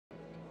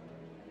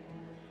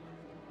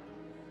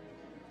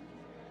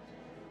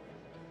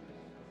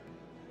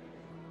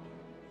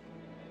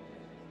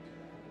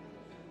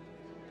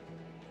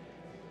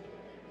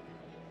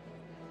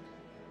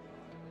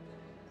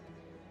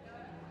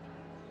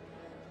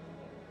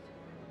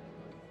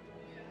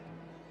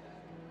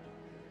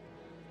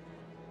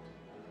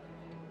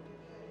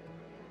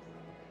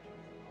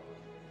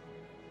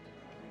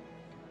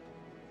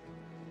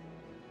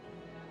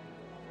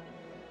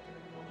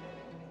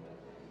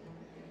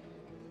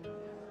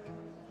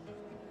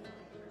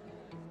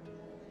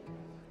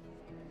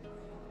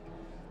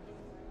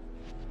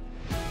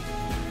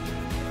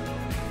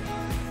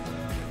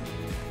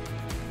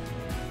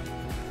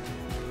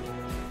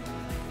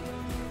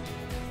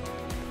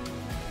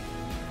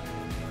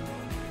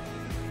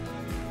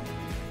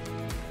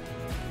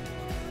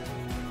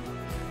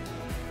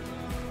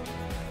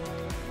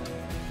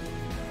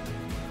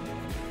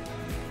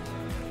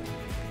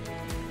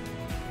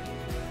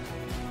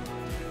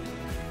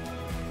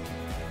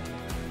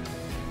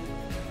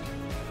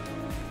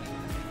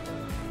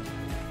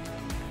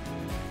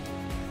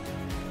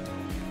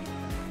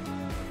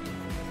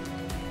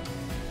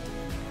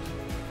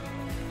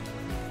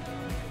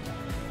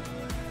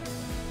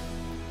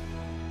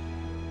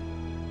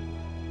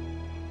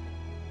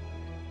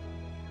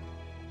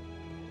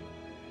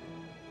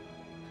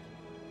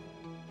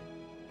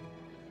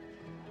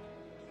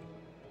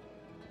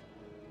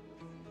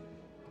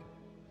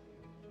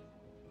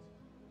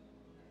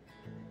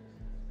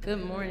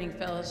Good morning,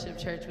 Fellowship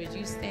Church. Would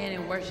you stand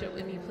and worship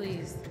with me,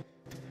 please?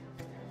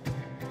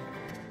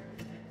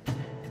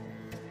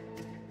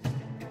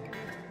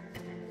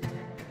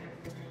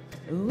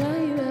 Why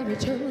you ever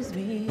chose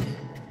me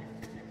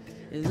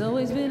has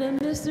always been a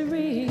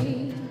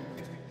mystery.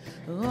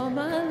 All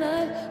my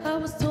life I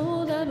was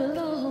told I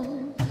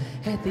belong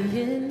at the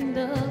end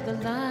of the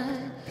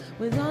line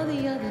with all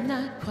the other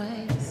not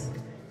quite,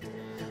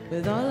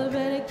 with all the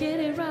better get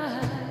it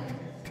right.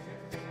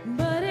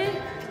 But it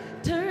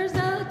turns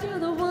out you're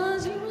the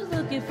ones you were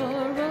looking for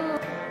all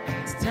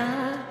this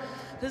time.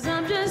 'Cause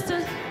I'm just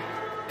a,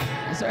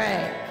 that's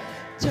right,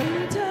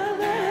 trying to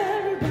tell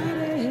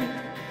everybody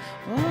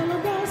all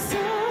about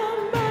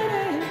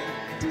somebody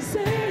to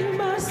save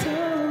my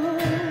soul.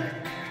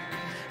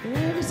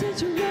 Ever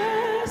since you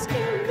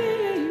rescued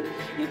me,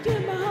 you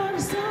give my heart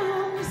a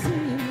song to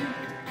sing.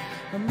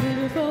 I'm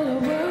living for the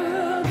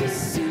world to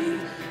see,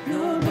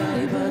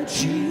 nobody but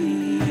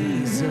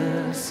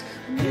Jesus.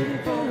 I'm living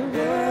for the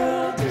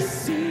world to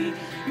see,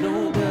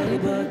 nobody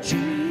but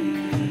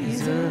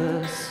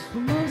Jesus.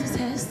 When Moses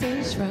had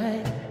stage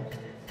fright,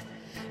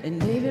 and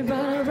David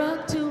brought a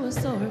rock to a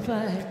sword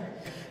fight.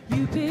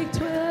 You picked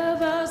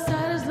 12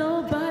 outsiders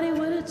nobody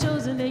would have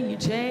chosen, and you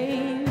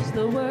changed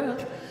the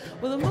world.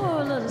 Well, the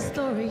moral of the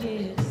story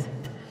is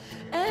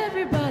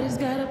everybody's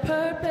got a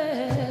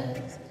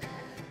purpose.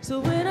 So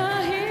when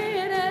I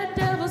hear that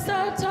devil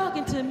start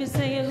talking to me,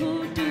 saying,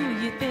 who do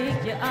you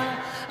think you are?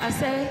 I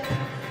say,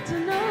 to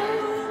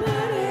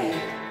nobody,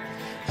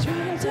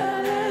 trying to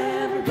tell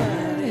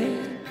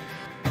everybody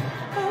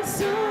about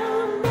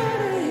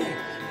somebody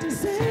to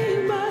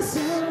save my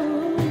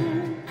soul.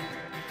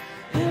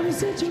 Ever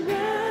since you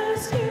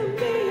rescued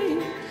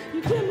me,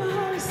 you give my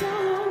heart a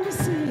song to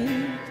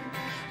sing.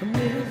 I'm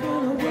living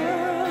for the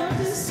world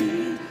to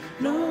see,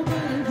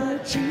 nobody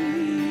but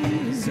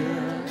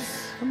Jesus.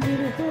 I'm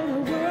living for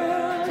the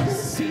world to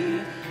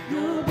see,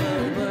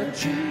 nobody but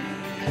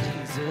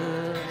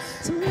Jesus.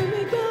 So let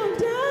me go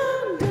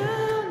down,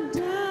 down,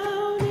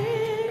 down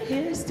in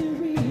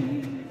history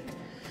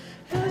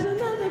as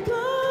another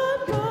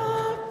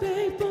blood-bought,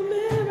 faithful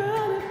member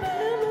of the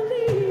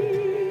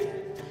family.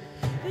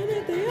 And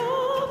if they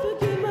all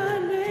forget my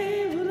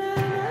name, well,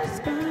 that's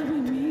fine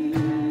with me.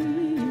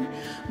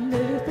 I'm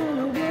living for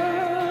the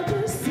world to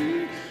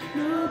see,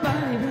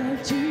 nobody but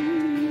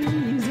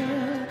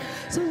Jesus.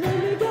 So let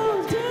me go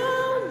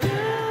down,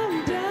 down,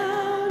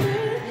 down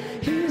in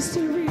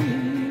history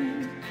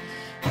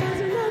as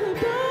another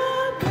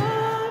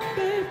blood-bought,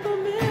 faithful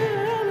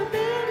member of the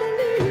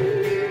family.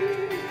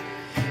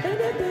 And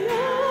if they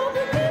all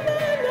forget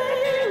my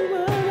name,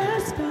 well,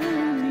 that's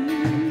fine with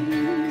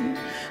me.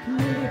 I'm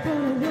living for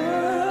the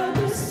world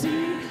to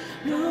see,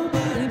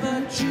 nobody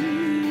but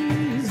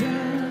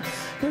Jesus.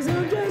 'Cause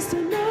I'm just a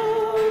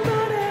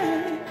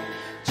nobody,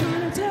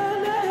 trying to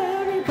tell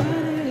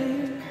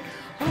everybody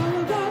all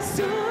about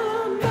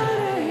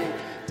somebody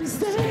to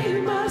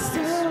save my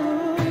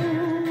soul.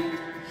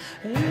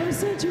 Ever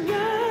since you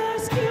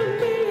rescued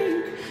me,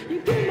 you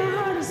give my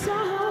heart a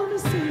song to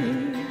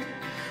sing.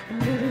 I'm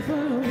living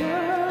for the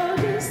world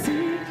to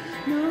see,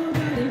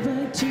 nobody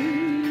but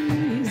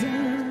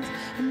Jesus.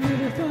 I'm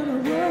living for the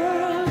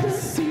world to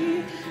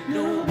see,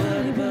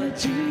 nobody but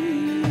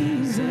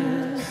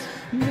Jesus.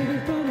 I'm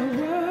living for the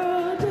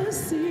world to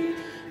see,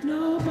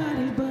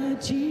 nobody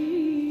but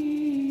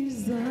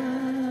Jesus.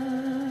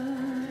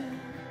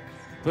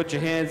 Put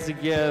your hands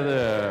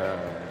together.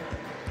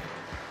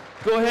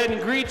 Go ahead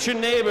and greet your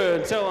neighbor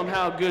and tell them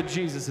how good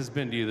Jesus has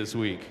been to you this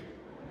week.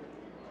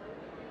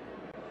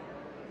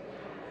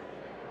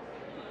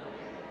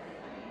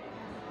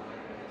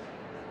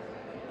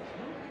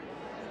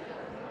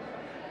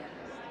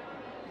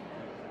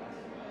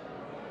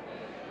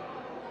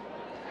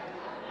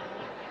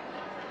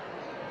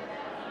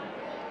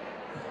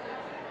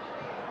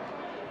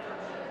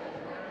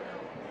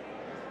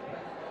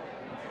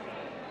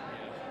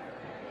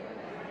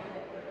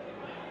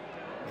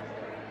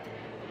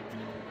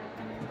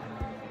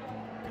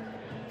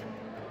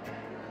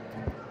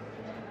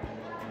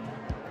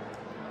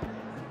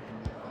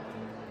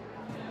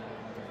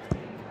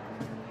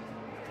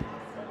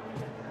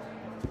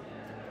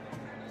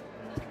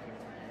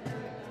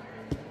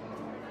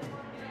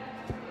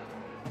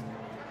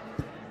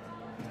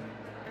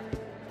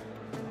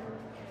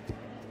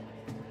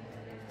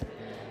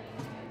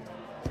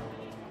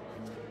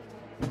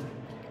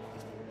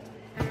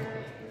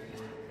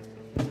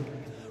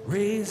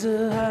 Raise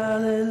a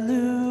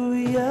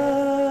hallelujah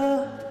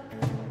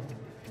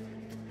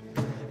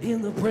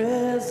in the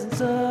presence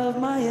of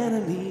my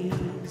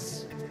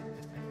enemies.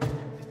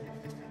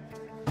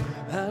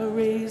 I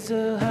raise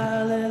a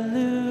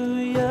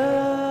hallelujah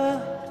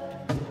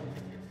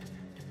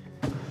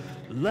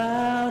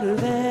louder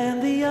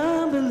than the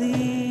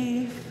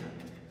unbelief.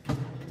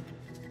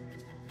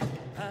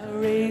 I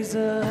raise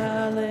a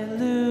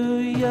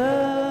hallelujah.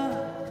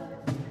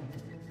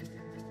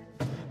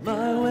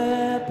 My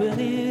weapon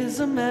is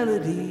a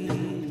melody.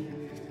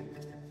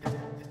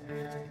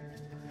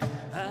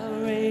 I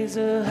raise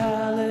a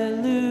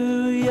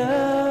hallelujah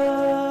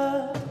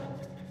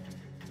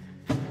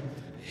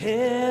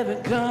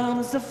Heaven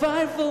comes to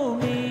fight for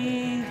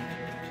me.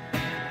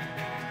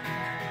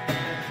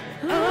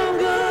 I'm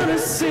gonna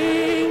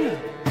sing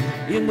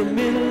in the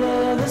middle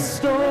of the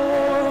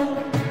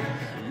storm.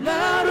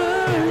 Louder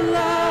and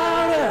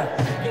louder,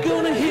 you're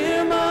gonna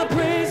hear my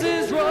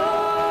praises roar.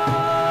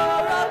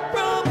 Up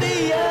from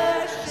the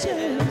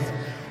ashes,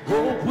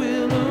 hope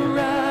will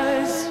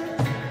arise.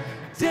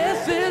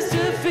 Death is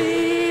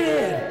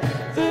defeated,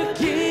 the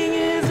King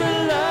is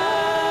alive.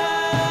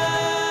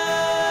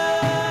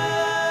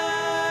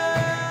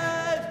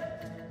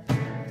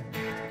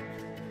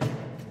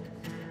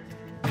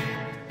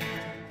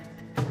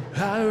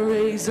 I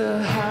raise a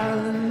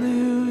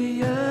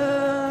hallelujah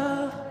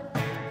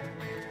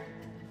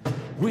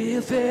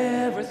with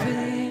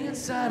everything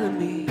inside of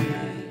me.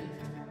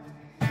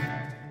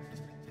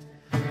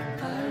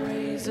 I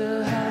raise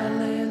a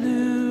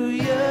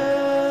hallelujah.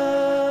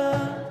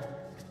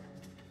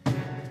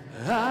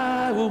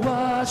 I will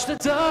watch the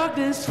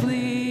darkness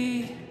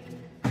flee.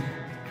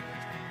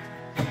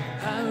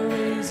 I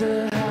raise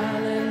a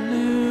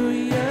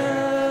hallelujah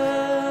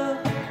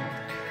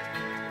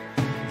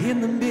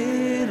in the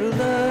middle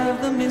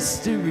of the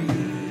mystery.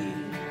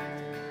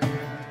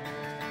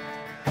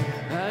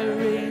 I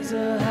raise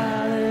a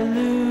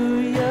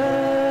hallelujah.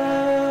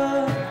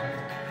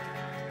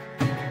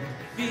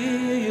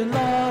 Fear you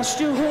lost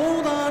your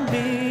hold on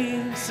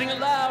me. Sing it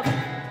loud.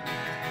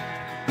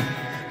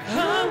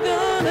 I'm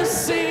gonna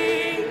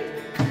sing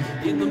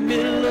in the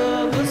middle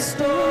of the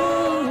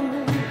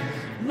storm.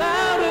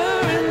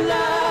 Louder and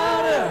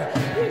louder,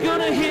 you're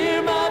gonna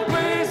hear my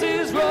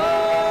praises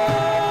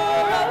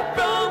roar. Up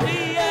from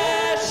the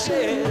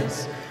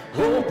ashes,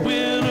 hope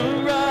will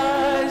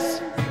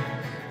arise.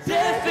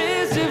 Death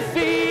is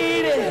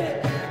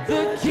defeated,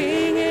 the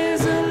King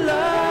is alive.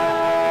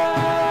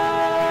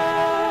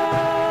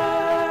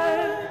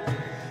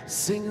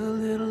 Sing a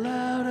little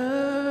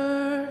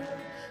louder.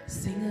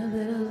 Sing a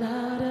little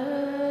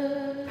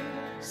louder.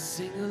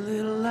 Sing a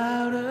little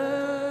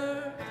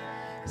louder.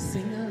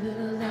 Sing a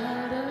little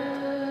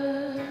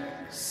louder.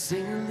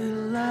 Sing a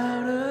little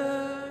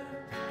louder.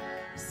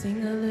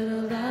 Sing a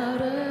little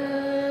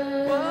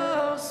louder.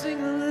 Whoa,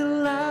 sing a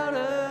little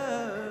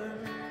louder.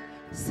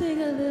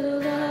 Sing a little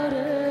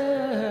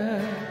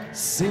louder.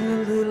 Sing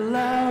a little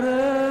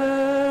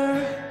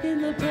louder.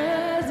 In the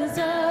presence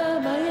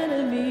of my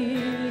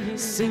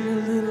enemies. Sing a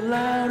little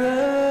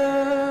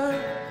louder.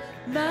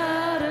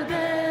 Louder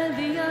than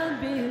the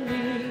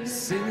unbelief.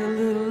 Sing a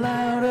little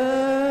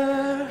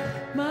louder.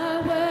 My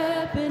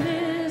weapon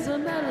is a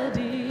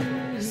melody.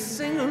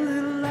 Sing a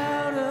little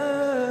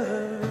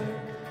louder.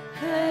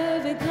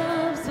 Heaven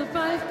comes to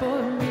fight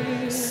for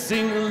me.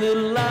 Sing a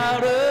little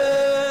louder.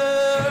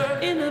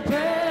 In the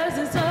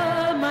presence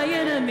of my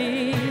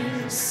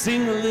enemies.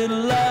 Sing a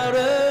little louder.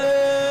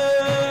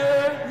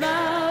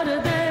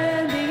 Louder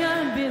than the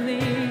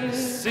unbelief.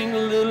 Sing a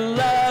little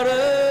louder.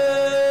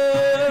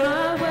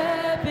 My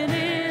weapon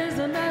is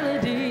a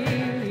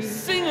melody.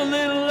 Sing a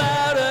little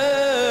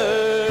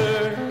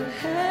louder.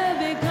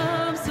 Heaven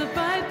comes to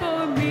fight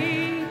for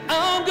me.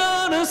 I'm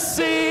gonna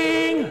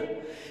sing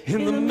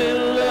in the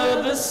middle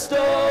of the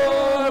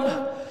storm.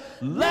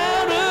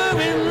 Louder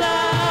and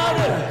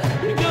louder,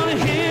 you're gonna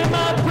hear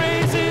my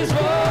praises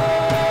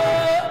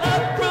roar.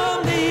 Up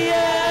from the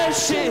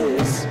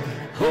ashes,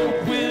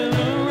 hope will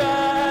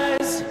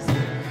arise.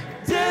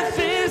 Death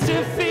is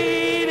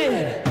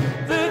defeated,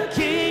 the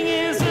King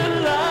is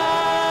alive.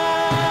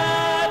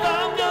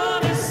 I'm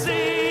gonna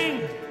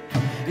sing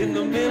in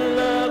the middle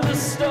of the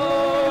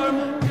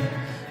storm.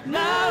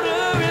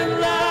 Louder and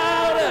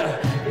louder,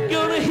 you're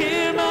gonna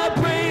hear my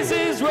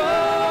praises roar.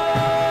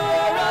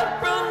 Up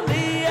from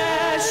the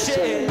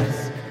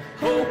ashes,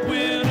 hope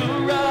will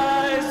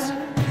arise.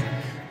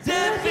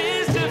 Death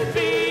is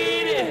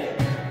defeated,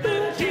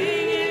 the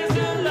King is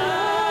alive.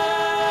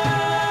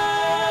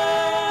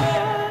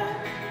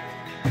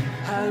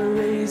 I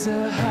raise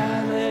a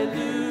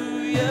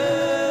hallelujah.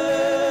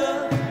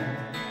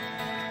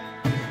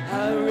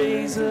 I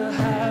raise a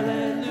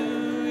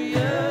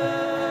hallelujah.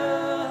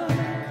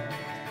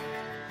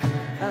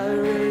 I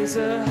raise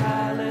a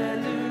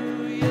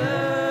hallelujah.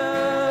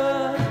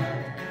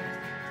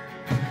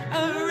 I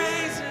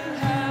raise a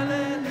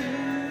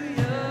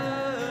hallelujah.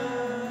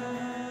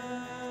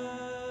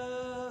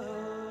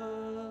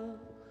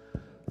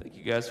 Thank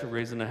you guys for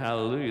raising a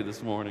hallelujah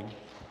this morning.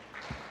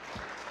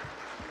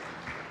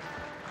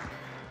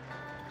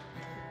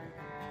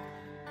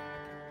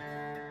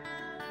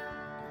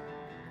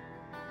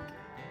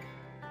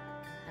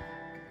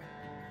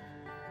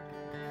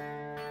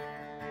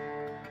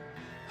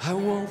 I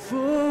won't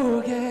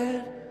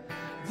forget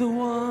the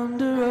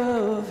wonder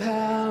of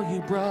how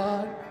you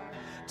brought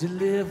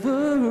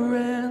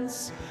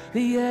deliverance,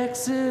 the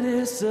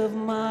exodus of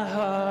my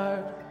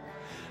heart.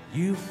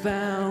 You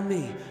found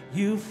me,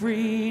 you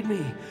freed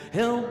me,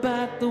 held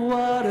back the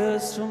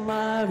waters for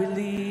my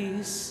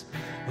release.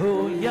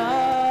 Oh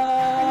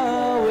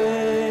Yahweh,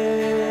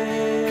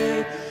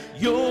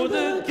 you're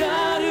the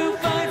God who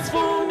fights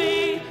for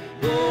me,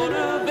 Lord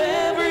of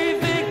every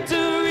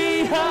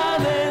victory.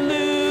 Hallelujah.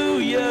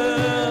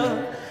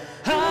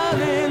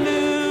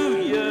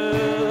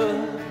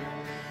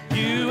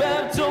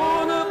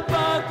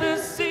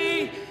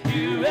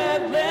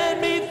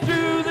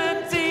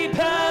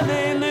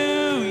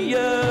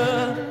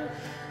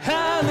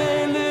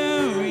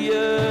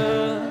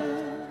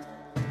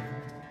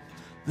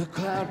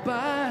 cloud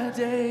by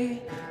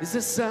day is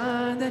a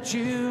sign that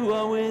you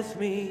are with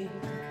me.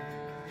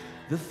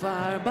 The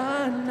fire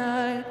by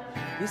night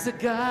is a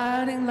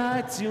guiding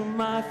light to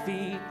my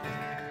feet.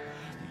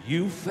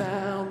 You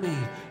found me,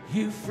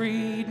 you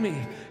freed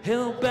me,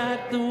 held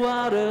back the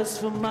waters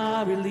for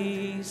my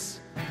release.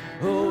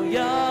 Oh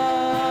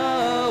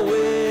Yahweh,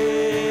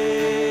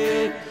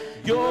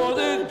 you're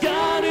the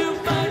God who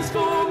fights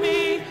for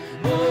me,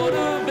 Lord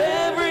of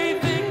every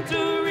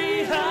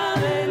victory.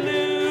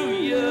 Hallelujah,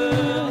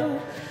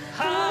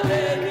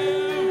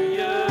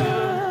 hallelujah.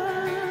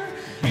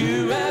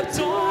 You have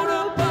torn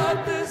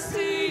apart the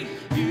sea,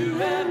 you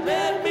have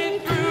led me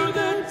through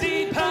the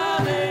deep.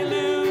 Hallelujah,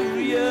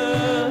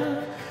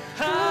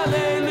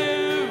 hallelujah.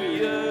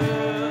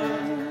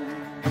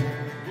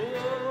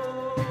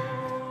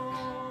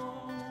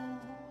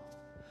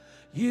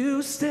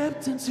 You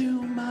stepped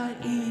into my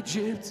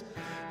Egypt,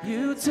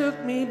 you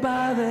took me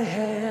by the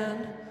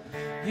hand,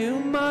 you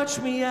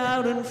marched me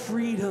out in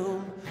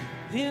freedom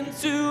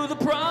into the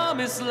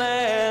promised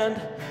land.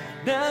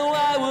 Now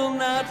I will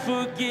not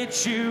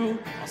forget you,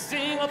 I'll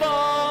sing of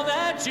all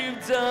that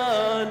you've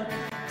done.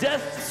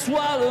 Death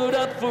swallowed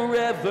up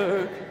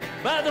forever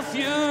by the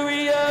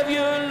fury of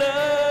your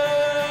love.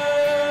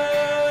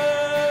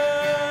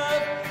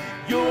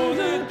 You're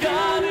the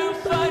God who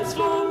fights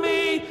for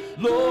me,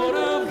 Lord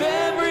of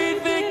every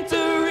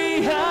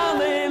victory.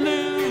 Hallelujah,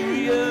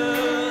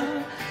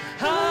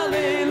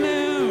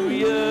 hallelujah.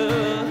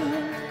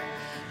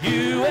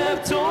 You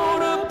have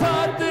torn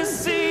apart the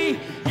sea,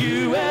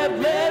 you have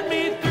led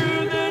me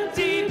through the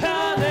deep.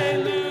 Hallelujah,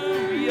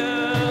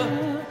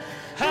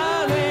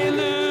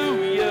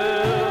 hallelujah.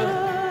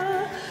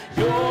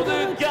 You're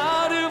the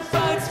God who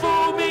fights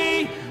for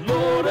me,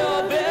 Lord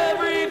of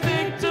every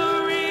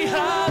victory.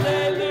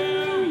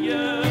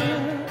 Hallelujah,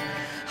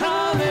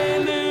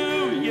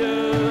 hallelujah.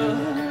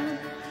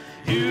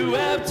 You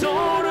have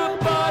torn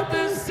apart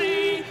the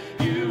sea,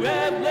 you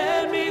have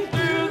led me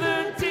through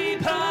the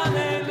deep.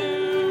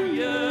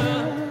 Hallelujah,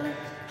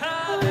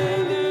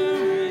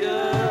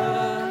 hallelujah.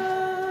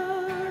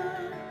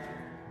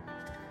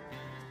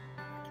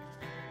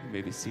 You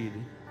may be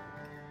seated.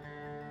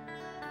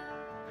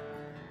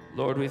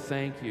 Lord, we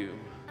thank you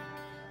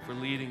for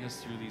leading us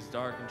through these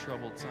dark and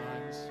troubled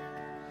times.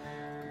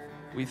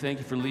 We thank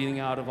you for leading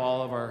out of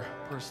all of our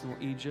personal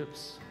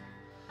Egypts,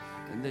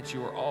 and that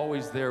you are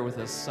always there with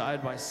us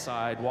side by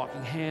side,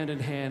 walking hand in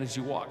hand as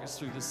you walk us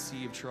through the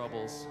sea of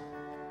troubles.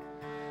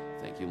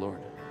 Thank you,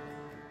 Lord.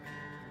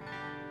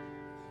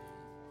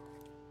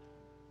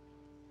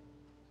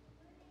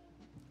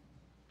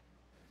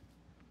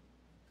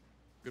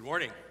 Good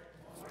morning.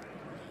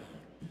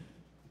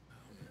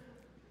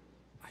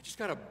 I just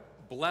got to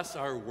bless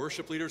our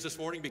worship leaders this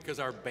morning because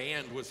our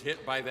band was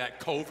hit by that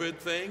COVID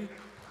thing.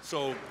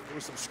 So there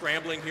was some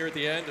scrambling here at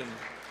the end, and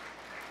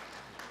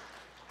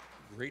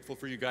grateful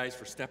for you guys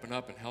for stepping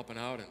up and helping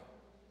out. And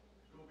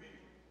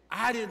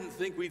I didn't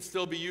think we'd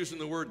still be using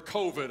the word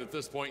COVID at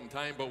this point in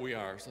time, but we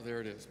are, so there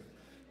it is.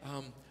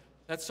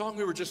 That song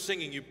we were just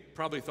singing, you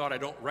probably thought I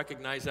don't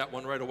recognize that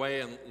one right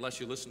away unless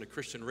you listen to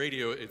Christian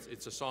radio.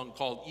 It's a song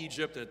called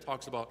Egypt, and it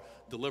talks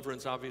about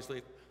deliverance,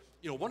 obviously.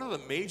 You know, one of the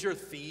major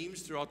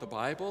themes throughout the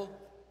Bible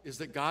is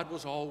that God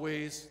was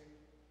always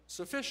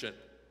sufficient,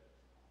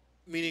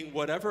 meaning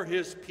whatever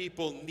his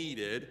people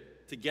needed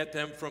to get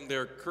them from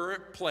their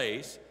current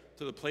place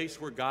to the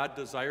place where God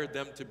desired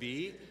them to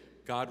be,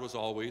 God was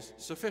always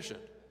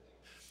sufficient.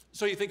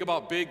 So you think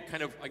about big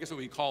kind of, I guess what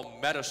we call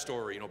meta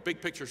story,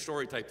 big picture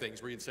story type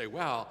things where you'd say,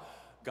 well,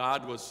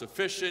 God was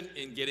sufficient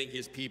in getting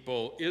his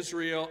people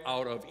Israel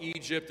out of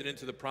Egypt and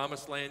into the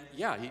promised land.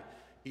 Yeah,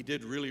 he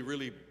did really,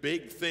 really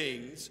big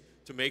things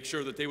to make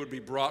sure that they would be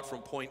brought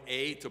from point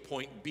A to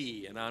point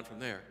B and on from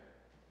there.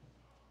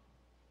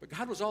 But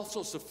God was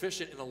also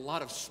sufficient in a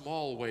lot of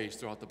small ways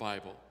throughout the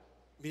Bible,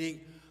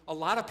 meaning a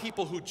lot of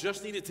people who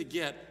just needed to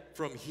get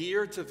from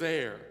here to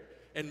there,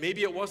 and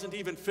maybe it wasn't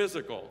even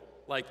physical,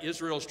 like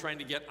Israel's trying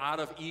to get out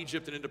of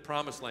Egypt and into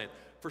promised land.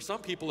 For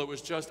some people, it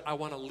was just, I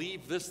want to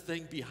leave this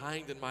thing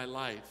behind in my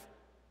life.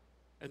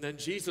 And then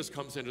Jesus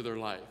comes into their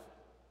life,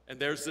 and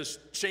there's this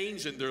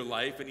change in their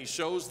life, and he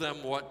shows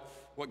them what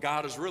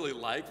God is really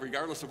like,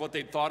 regardless of what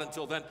they'd thought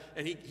until then,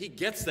 and he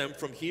gets them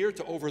from here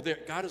to over there.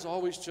 God is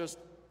always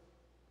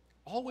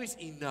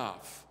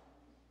enough.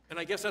 And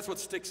I guess that's what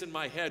sticks in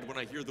my head when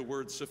I hear the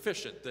word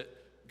sufficient, that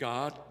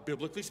God,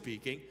 biblically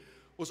speaking,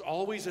 was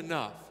always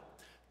enough.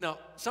 Now,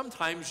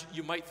 sometimes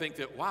you might think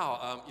that,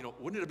 wow,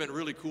 wouldn't it have been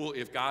really cool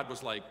if God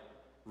was like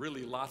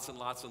really lots and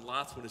lots and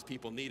lots when his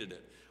people needed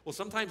it? Well,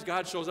 sometimes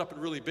God shows up in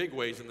really big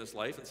ways in this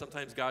life, and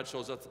sometimes God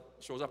shows up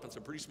in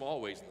some pretty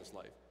small ways in this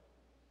life.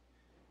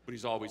 But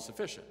he's always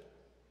sufficient,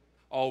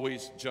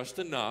 always just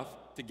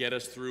enough to get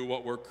us through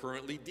what we're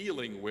currently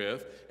dealing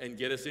with and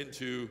get us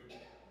into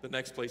the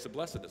next place of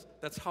blessedness.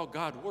 That's how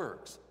God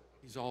works.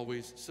 He's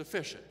always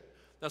sufficient.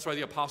 That's why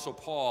the Apostle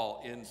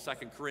Paul in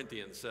 2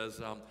 Corinthians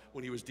says,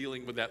 when he was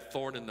dealing with that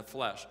thorn in the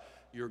flesh,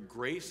 your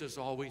grace is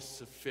always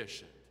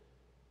sufficient.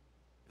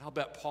 And I'll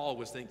bet Paul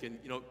was thinking,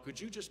 could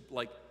you just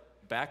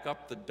back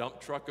up the dump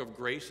truck of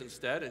grace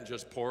instead and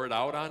just pour it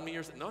out on me?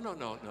 Or no, no,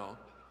 no, no.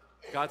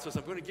 God says,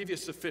 I'm going to give you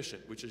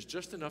sufficient, which is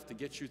just enough to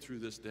get you through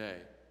this day.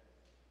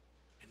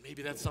 And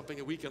maybe that's something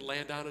that we can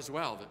land on as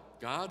well, that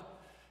God,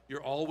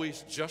 you're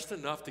always just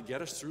enough to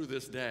get us through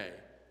this day.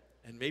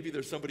 And maybe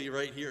there's somebody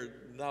right here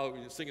now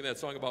singing that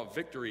song about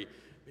victory.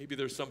 Maybe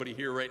there's somebody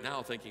here right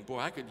now thinking, boy,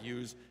 I could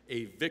use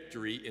a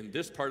victory in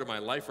this part of my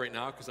life right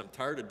now because I'm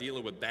tired of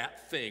dealing with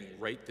that thing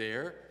right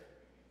there.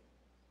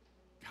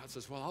 God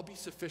says, well, I'll be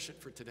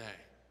sufficient for today.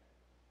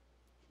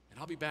 And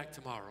I'll be back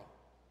tomorrow.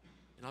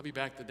 And I'll be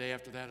back the day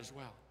after that as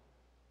well.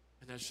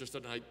 And that's just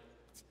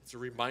it's a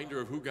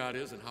reminder of who God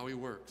is and how he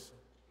works.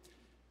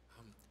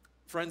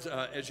 Friends,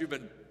 as you've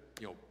been,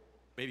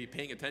 maybe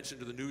paying attention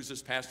to the news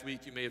this past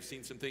week, you may have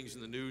seen some things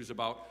in the news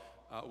about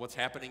what's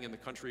happening in the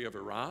country of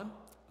Iran.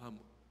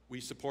 We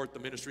support the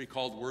ministry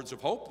called Words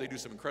of Hope. They do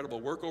some incredible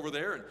work over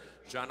there. And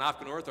John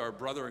Opgenorth, our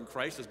brother in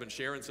Christ, has been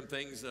sharing some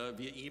things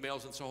via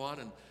emails and so on.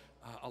 And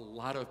a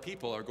lot of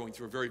people are going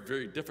through a very,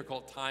 very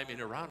difficult time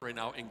in Iran right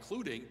now,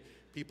 including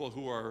people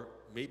who are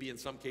maybe in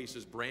some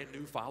cases brand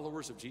new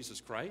followers of Jesus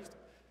Christ.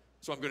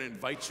 So I'm going to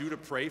invite you to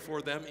pray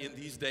for them in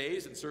these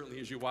days, and certainly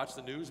as you watch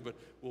the news, but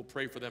we'll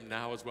pray for them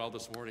now as well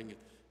this morning,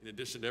 in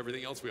addition to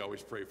everything else we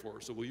always pray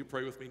for. So will you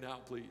pray with me now,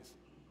 please?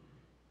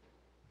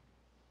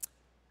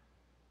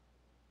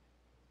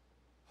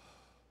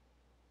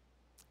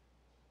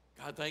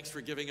 God, thanks for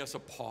giving us a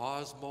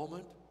pause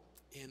moment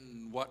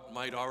in what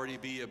might already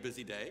be a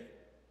busy day.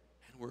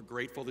 And we're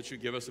grateful that you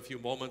give us a few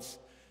moments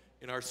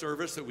in our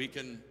service that we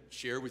can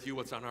share with you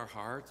what's on our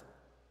heart.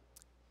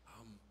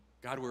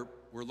 God,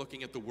 we're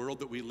looking at the world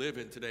that we live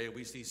in today, and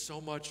we see so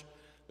much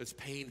that's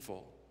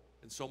painful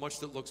and so much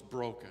that looks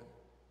broken,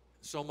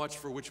 so much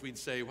for which we'd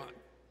say, well,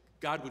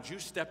 God, would you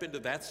step into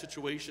that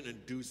situation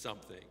and do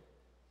something?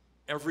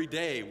 Every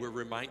day we're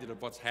reminded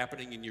of what's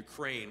happening in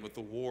Ukraine with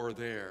the war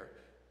there,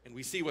 and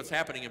we see what's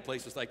happening in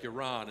places like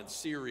Iran and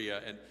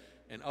Syria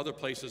and other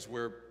places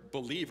where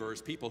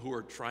believers, people who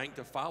are trying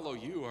to follow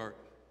you, are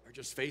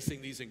just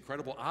facing these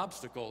incredible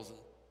obstacles, and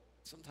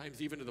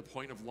sometimes even to the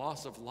point of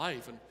loss of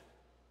life. And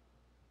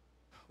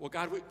well,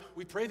 God,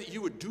 we pray that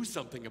you would do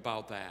something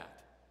about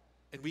that.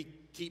 And we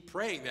keep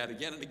praying that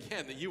again and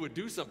again, that you would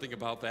do something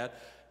about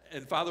that.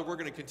 And Father, we're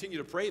going to continue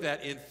to pray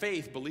that in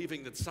faith,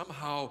 believing that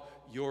somehow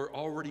you're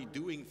already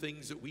doing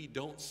things that we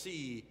don't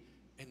see,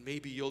 and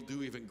maybe you'll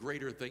do even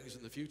greater things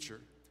in the future.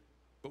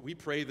 But we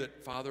pray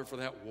that, Father, for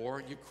that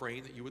war in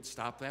Ukraine, that you would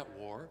stop that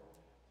war.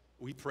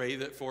 We pray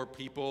that for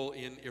people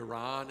in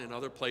Iran and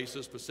other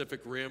places,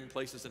 Pacific Rim,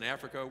 places in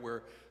Africa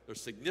where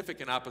there's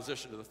significant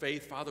opposition to the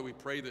faith, Father, we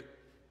pray that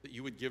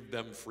you would give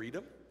them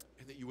freedom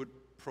and that you would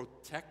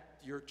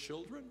protect your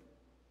children.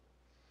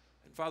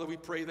 And Father, we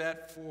pray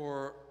that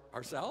for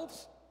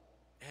ourselves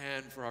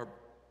and for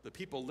the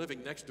people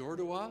living next door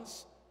to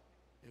us.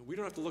 And we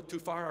don't have to look too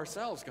far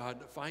ourselves, God,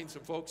 to find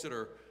some folks that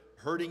are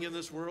hurting in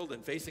this world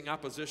and facing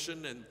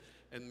opposition,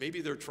 and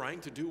maybe they're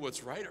trying to do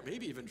what's right, or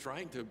maybe even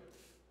trying to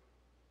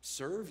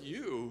serve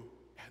you,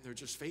 and they're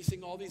just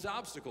facing all these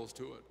obstacles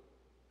to it.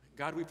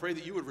 God, we pray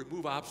that you would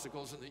remove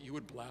obstacles and that you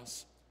would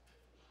bless.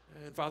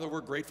 And Father,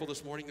 we're grateful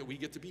this morning that we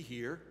get to be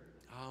here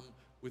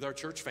with our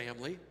church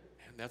family,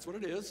 and that's what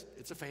it is.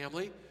 It's a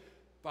family.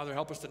 Father,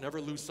 help us to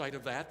never lose sight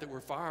of that we're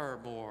far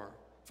more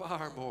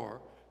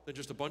than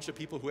just a bunch of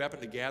people who happen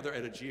to gather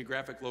at a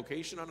geographic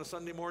location on a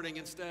Sunday morning.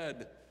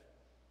 Instead,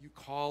 you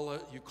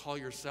call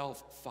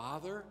yourself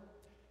Father,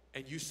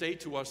 and you say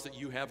to us that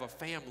you have a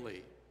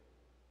family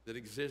that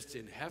exists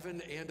in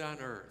heaven and on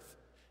earth,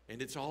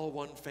 and it's all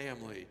one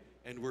family,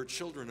 and we're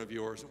children of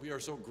yours, and we are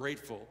so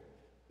grateful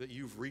that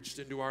you've reached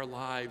into our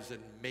lives and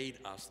made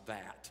us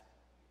that,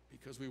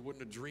 because we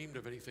wouldn't have dreamed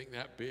of anything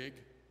that big.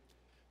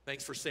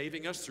 Thanks for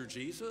saving us through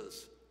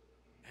Jesus,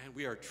 and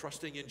we are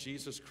trusting in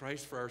Jesus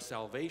Christ for our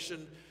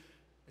salvation.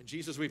 And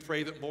Jesus, we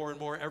pray that more and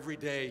more every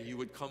day you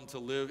would come to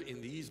live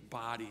in these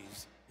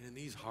bodies, and in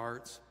these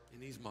hearts, in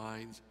these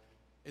minds,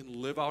 and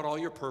live out all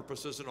your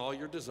purposes and all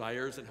your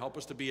desires, and help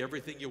us to be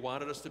everything you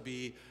wanted us to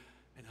be,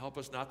 and help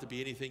us not to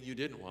be anything you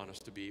didn't want us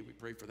to be. We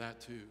pray for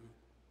that too.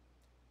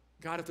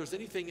 God, if there's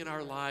anything in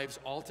our lives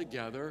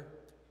altogether,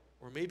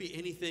 or maybe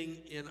anything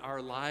in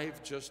our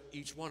life, just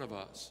each one of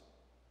us,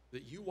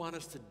 that you want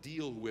us to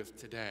deal with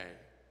today,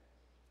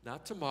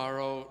 not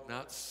tomorrow,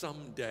 not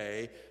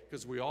someday,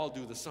 because we all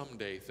do the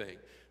someday thing,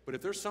 but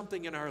if there's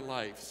something in our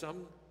life,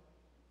 some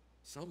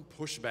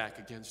pushback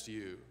against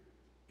you,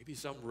 maybe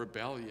some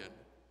rebellion,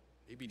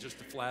 maybe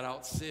just a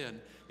flat-out sin,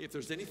 if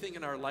there's anything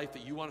in our life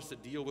that you want us to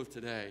deal with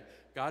today,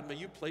 God, may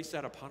you place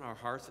that upon our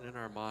hearts and in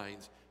our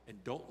minds,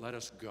 and don't let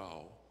us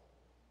go.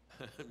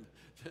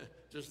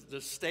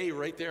 just stay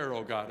right there,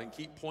 oh God, and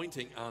keep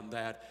pointing on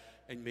that,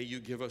 and may you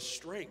give us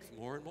strength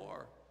more and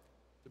more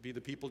to be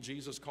the people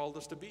Jesus called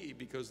us to be,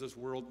 because this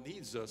world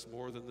needs us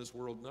more than this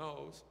world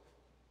knows.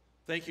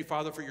 Thank you,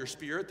 Father, for your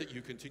Spirit that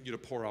you continue to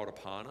pour out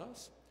upon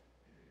us.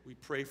 We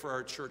pray for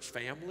our church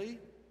family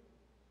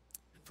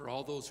and for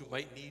all those who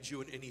might need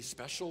you in any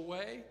special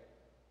way.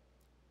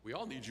 We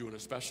all need you in a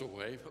special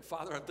way. But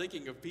Father, I'm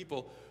thinking of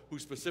people who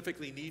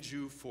specifically need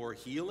you for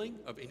healing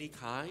of any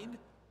kind,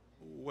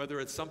 whether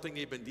it's something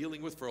they've been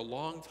dealing with for a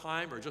long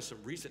time or just some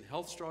recent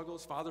health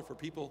struggles. Father, for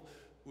people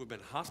who have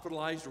been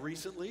hospitalized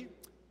recently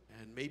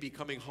and maybe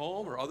coming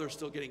home, or others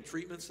still getting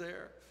treatments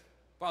there.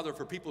 Father,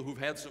 for people who've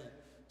had some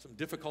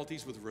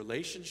difficulties with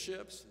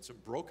relationships and some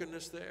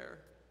brokenness there.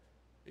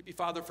 Maybe,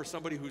 Father, for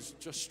somebody who's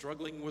just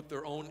struggling with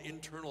their own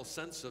internal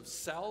sense of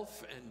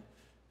self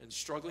and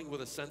struggling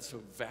with a sense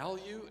of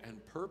value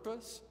and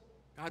purpose.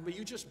 God, may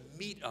you just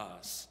meet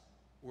us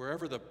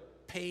wherever the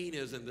pain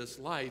is in this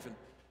life. And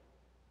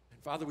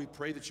Father, we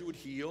pray that you would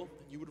heal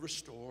and you would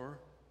restore.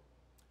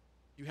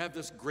 You have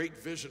this great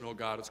vision, oh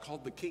God. It's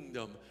called the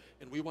kingdom,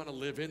 and we want to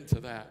live into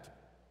that,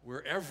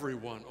 where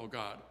everyone, oh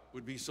God,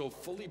 would be so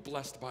fully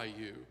blessed by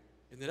you,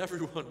 and that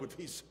everyone would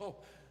be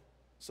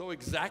so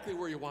exactly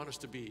where you want us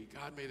to be.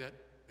 God, may that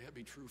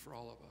be true for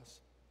all of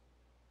us.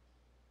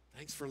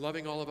 Thanks for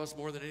loving all of us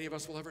more than any of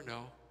us will ever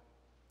know.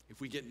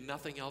 If we get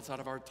nothing else out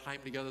of our time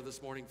together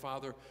this morning,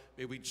 Father,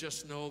 may we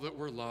just know that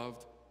we're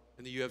loved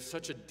and that you have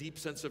such a deep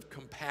sense of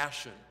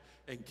compassion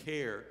and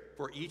care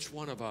for each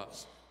one of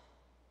us.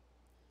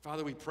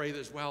 Father, we pray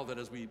as well that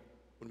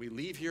when we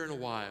leave here in a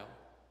while,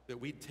 that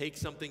we take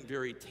something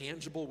very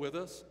tangible with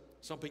us,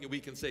 something that we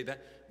can say,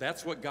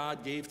 that's what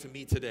God gave to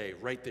me today,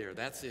 right there,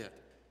 that's it.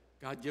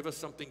 God, give us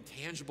something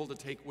tangible to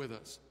take with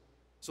us,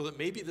 so that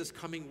maybe this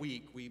coming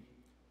week we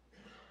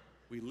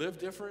live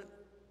different,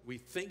 we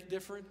think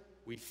different,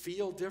 we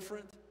feel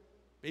different.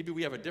 Maybe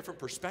we have a different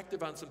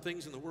perspective on some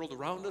things in the world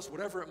around us,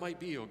 whatever it might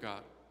be, oh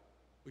God.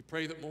 We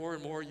pray that more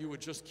and more you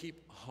would just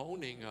keep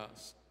honing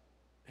us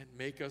and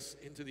make us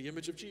into the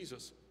image of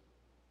Jesus,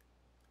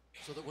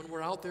 so that when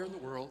we're out there in the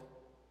world,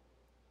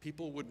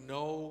 people would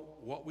know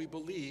what we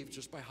believe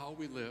just by how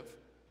we live,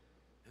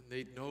 and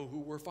they'd know who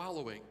we're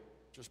following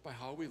just by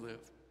how we live.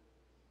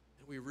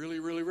 And we really,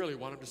 really, really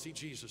want them to see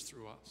Jesus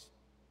through us.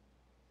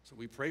 So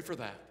we pray for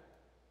that,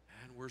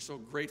 and we're so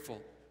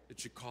grateful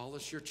that you call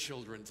us your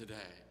children today.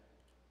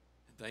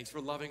 And thanks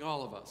for loving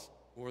all of us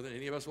more than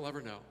any of us will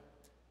ever know.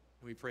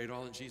 And we pray it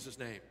all in Jesus'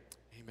 name.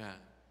 Amen.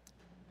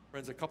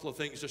 Friends, a couple of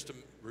things just to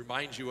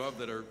remind you of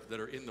that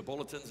are in the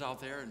bulletins out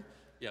there. And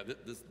yeah,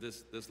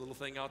 this little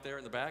thing out there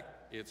in the back,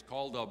 it's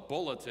called a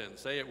bulletin.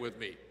 Say it with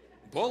me.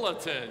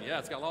 Bulletin. Yeah,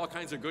 it's got all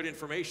kinds of good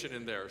information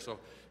in there. So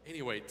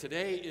anyway,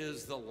 today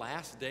is the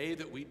last day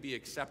that we'd be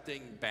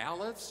accepting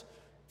ballots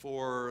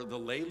for the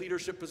lay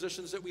leadership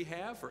positions that we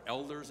have for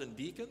elders and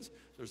deacons.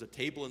 There's a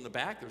table in the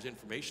back. There's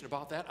information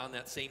about that. On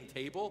that same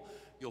table,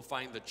 you'll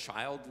find the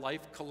Child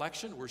Life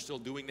Collection. We're still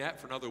doing that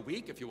for another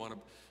week if you want to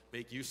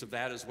make use of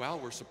that as well.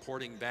 We're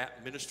supporting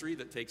that ministry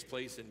that takes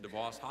place in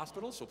DeVos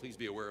Hospital, so please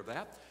be aware of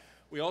that.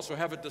 We also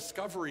have a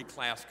discovery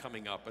class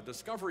coming up. A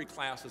discovery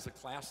class is a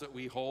class that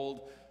we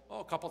hold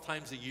a couple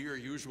times a year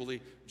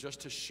usually, just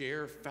to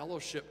share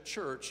fellowship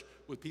church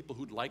with people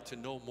who'd like to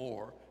know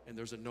more. And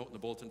there's a note in the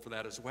bulletin for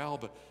that as well.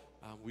 But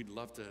we'd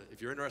love to,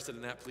 if you're interested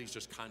in that, please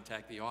just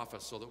contact the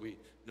office so that we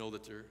know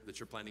that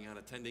you're planning on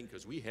attending,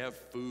 because we have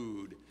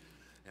food.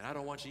 And I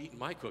don't want you eating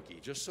my cookie,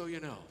 just so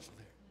you know. So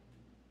there.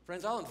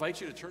 Friends, I'll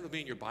invite you to turn with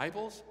me in your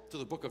Bibles to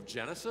the book of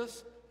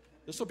Genesis.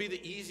 This will be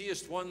the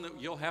easiest one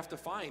that you'll have to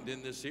find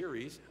in this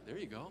series. There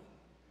you go.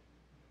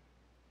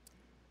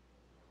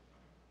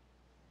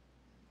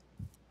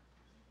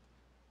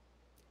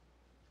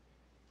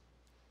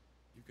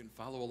 You can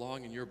follow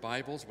along in your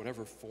Bibles,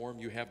 whatever form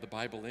you have the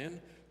Bible in,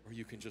 or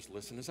you can just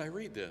listen as I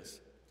read this.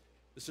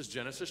 This is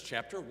Genesis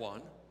chapter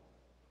 1.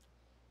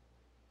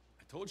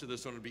 I told you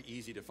this one would be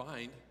easy to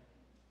find.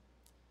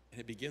 And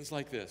it begins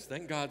like this.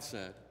 Then God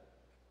said,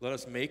 "Let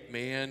us make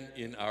man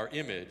in our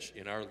image,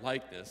 in our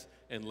likeness,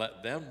 and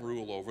let them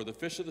rule over the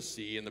fish of the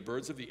sea and the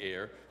birds of the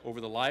air,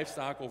 over the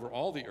livestock, over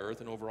all the earth,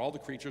 and over all the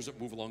creatures that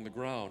move along the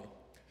ground."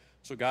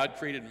 So God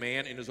created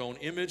man in his own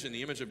image. In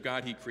the image of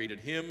God he created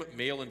him.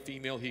 Male and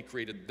female he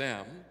created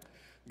them.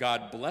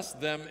 God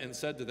blessed them and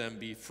said to them,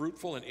 "Be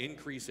fruitful and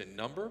increase in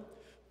number.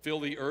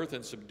 Fill the earth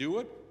and subdue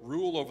it.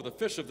 Rule over the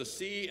fish of the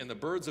sea and the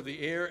birds of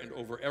the air, and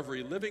over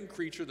every living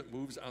creature that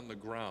moves on the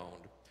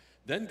ground."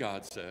 Then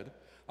God said,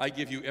 "I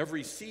give you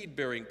every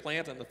seed-bearing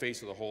plant on the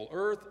face of the whole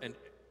earth,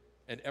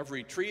 and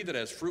every tree that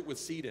has fruit with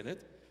seed in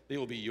it. They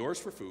will be yours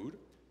for food.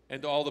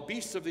 And to all the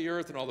beasts of the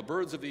earth, and all the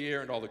birds of the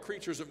air, and all the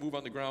creatures that move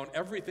on the ground,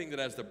 everything that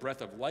has the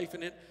breath of life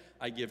in it,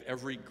 I give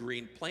every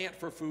green plant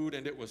for food."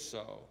 And it was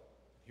so.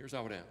 Here's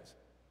how it ends.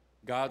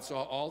 God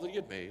saw all that he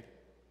had made,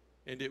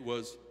 and it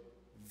was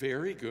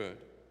very good.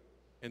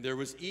 And there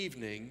was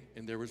evening,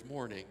 and there was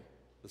morning,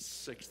 the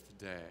sixth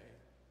day.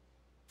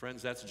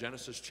 Friends, that's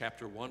Genesis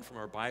chapter 1 from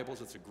our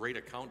Bibles. It's a great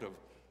account of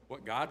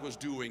what God was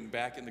doing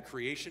back in the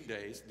creation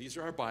days. These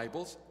are our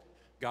Bibles.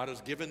 God has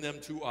given them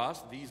to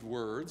us, these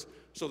words,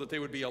 so that they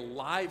would be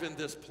alive in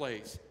this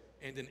place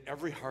and in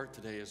every heart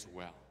today as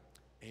well.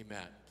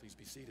 Amen. Please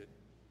be seated.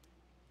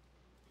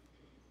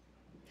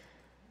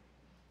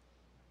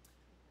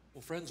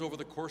 Well, friends, over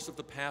the course of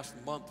the past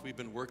month, we've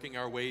been working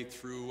our way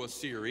through a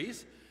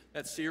series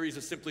That series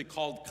is simply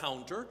called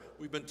Counter.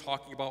 We've been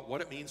talking about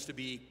what it means to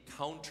be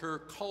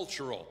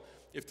countercultural.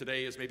 If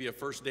today is maybe a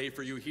first day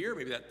for you here,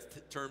 maybe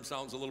that term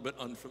sounds a little bit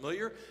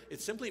unfamiliar. It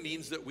simply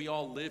means that we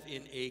all live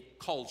in a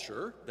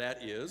culture.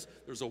 That is,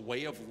 there's a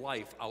way of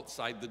life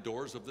outside the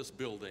doors of this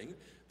building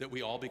that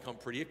we all become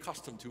pretty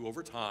accustomed to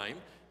over time,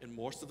 and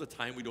most of the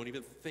time we don't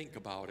even think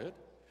about it.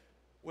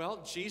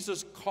 Well,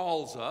 Jesus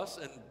calls us,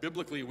 and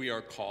biblically we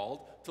are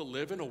called, to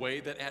live in a way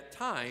that at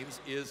times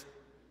is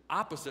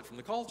opposite from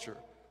the culture,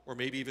 or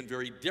maybe even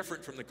very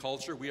different from the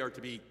culture. We are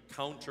to be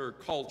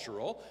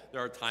countercultural. There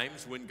are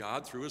times when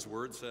God, through His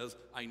Word, says,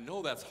 I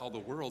know that's how the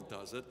world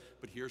does it,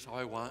 but here's how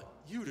I want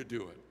you to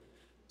do it.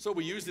 So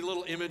we use the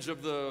little image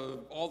of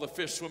all the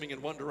fish swimming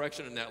in one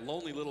direction and that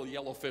lonely little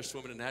yellow fish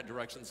swimming in that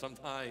direction.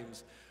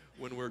 Sometimes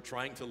when we're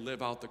trying to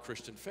live out the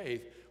Christian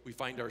faith, we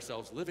find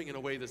ourselves living in a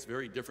way that's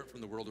very different from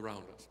the world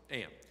around us.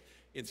 And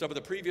in some of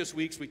the previous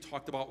weeks, we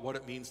talked about what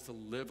it means to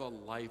live a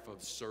life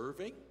of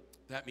serving.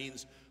 That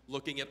means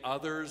looking at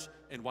others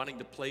and wanting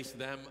to place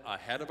them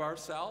ahead of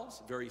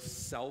ourselves, very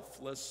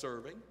selfless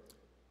serving.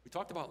 We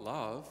talked about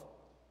love.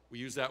 We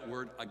use that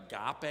word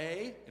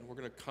agape, and we're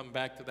going to come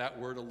back to that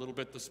word a little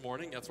bit this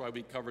morning. That's why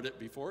we covered it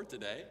before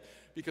today,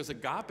 because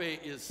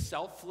agape is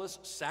selfless,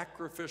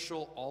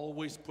 sacrificial,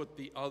 always put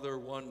the other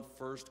one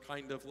first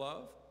kind of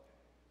love.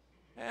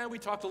 And we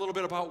talked a little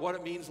bit about what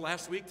it means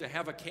last week to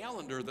have a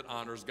calendar that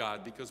honors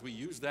God, because we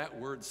use that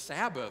word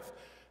Sabbath.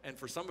 And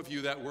for some of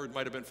you, that word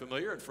might have been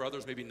familiar, and for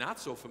others, maybe not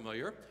so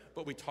familiar.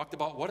 But we talked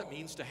about what it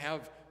means to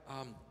have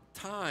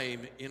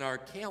time in our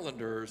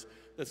calendars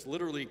that's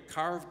literally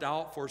carved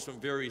out for some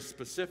very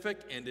specific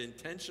and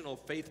intentional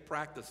faith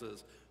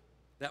practices.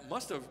 That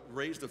must have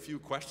raised a few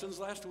questions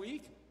last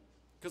week,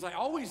 because I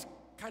always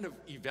kind of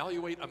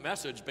evaluate a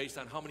message based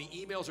on how many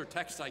emails or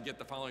texts I get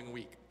the following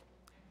week.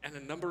 And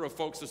a number of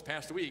folks this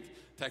past week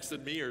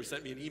texted me or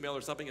sent me an email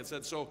or something and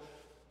said, so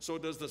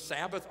does the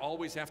Sabbath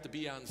always have to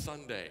be on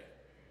Sunday?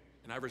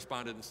 And I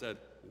responded and said,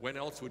 when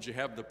else would you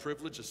have the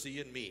privilege of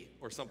seeing me?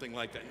 Or something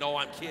like that. No,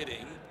 I'm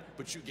kidding,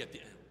 but you get the...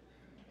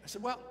 I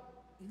said, well,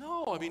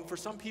 no. I mean, for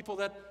some people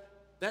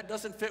that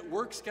doesn't fit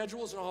work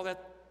schedules and all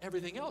that,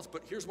 everything else.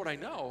 But here's what I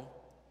know.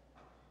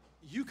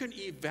 You can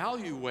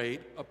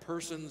evaluate a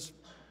person's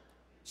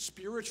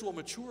spiritual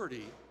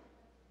maturity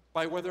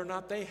by whether or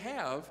not they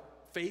have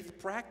faith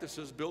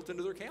practices built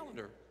into their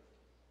calendar.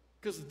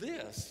 Because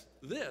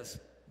this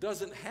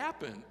doesn't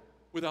happen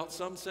without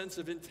some sense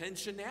of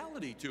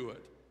intentionality to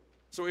it.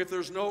 So if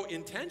there's no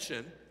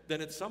intention, then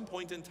at some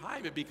point in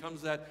time it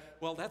becomes that,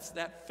 well, that's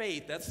that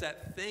faith, that's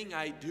that thing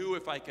I do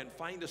if I can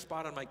find a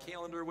spot on my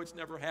calendar, which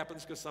never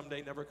happens because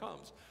someday never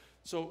comes.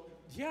 So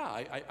yeah,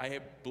 I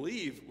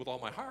believe with all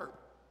my heart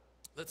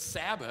that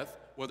Sabbath,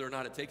 whether or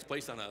not it takes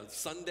place on a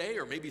Sunday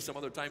or maybe some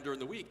other time during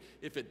the week,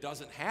 if it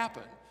doesn't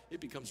happen, it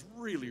becomes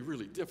really,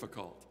 really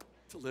difficult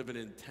to live an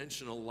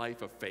intentional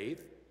life of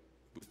faith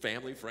with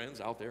family, friends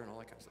out there and all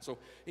that kind of stuff. So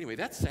anyway,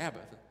 that's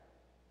Sabbath.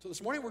 So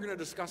this morning we're going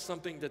to discuss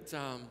something that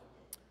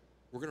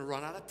we're going to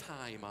run out of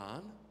time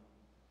on.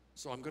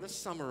 So I'm going to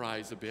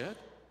summarize a bit.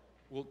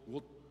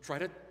 We'll try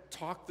to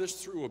talk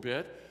this through a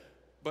bit.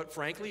 But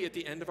frankly, at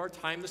the end of our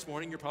time this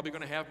morning, you're probably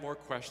going to have more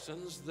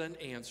questions than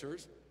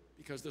answers,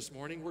 because this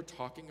morning we're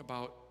talking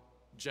about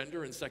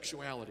gender and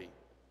sexuality.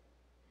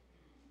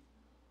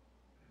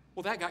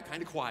 Well, that got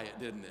kind of quiet,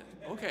 didn't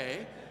it?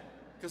 Okay.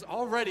 Because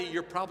already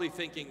you're probably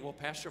thinking, well,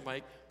 Pastor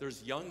Mike,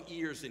 there's young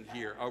ears in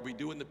here. Are we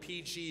doing the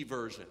PG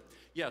version?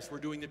 Yes, we're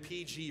doing the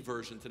PG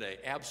version today.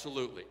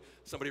 Absolutely.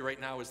 Somebody right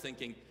now is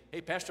thinking,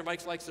 hey, Pastor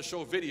Mike likes to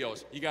show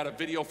videos. You got a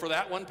video for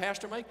that one,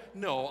 Pastor Mike?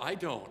 No, I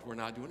don't. We're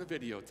not doing a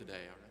video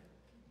today,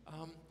 all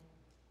right?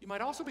 You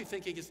might also be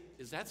thinking,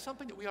 is that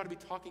something that we ought to be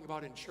talking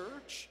about in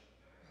church?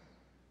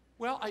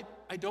 Well,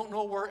 I don't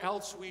know where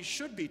else we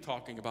should be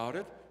talking about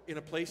it in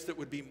a place that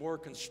would be more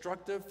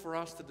constructive for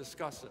us to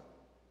discuss it.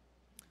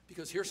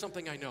 Because here's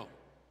something I know.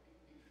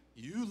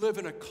 You live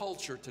in a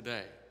culture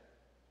today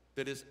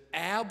that is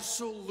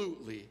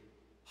absolutely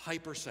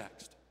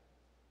hypersexed.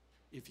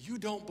 If you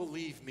don't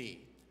believe me,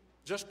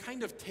 just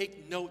kind of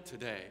take note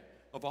today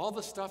of all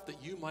the stuff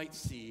that you might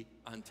see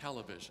on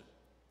television.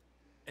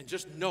 And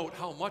just note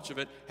how much of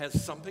it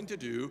has something to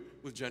do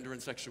with gender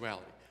and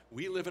sexuality.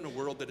 We live in a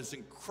world that is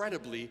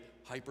incredibly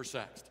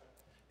hypersexed.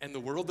 And the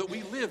world that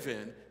we live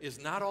in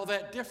is not all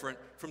that different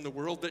from the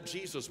world that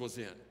Jesus was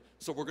in.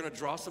 So we're going to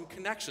draw some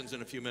connections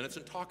in a few minutes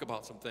and talk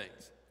about some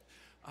things.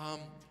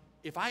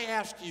 If I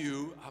ask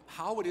you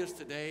how it is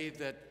today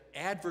that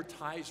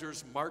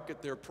advertisers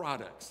market their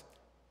products,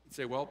 you'd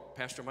say, well,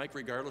 Pastor Mike,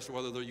 regardless of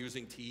whether they're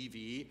using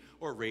TV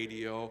or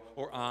radio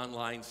or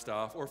online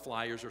stuff or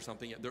flyers or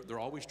something, they're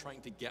always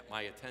trying to get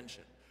my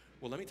attention.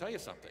 Well, let me tell you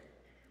something.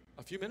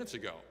 A few minutes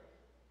ago,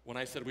 when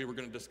I said we were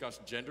going to discuss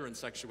gender and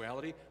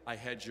sexuality, I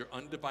had your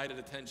undivided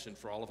attention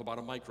for all of about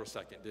a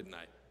microsecond, didn't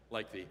I?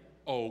 Like the,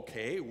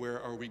 okay,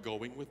 where are we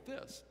going with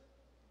this?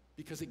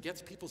 Because it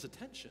gets people's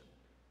attention.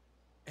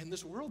 And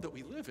this world that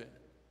we live in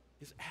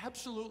is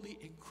absolutely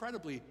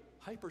incredibly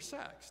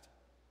hypersexed.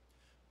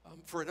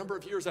 For a number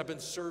of years, I've been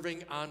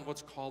serving on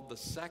what's called the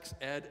Sex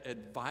Ed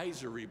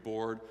Advisory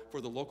Board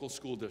for the local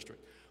school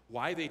district.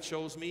 Why they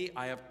chose me,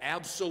 I have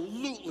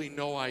absolutely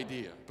no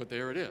idea, but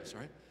there it is,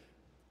 right?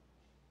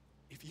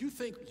 If you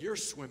think you're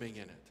swimming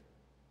in it,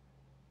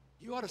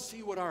 you ought to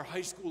see what our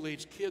high school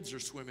age kids are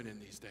swimming in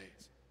these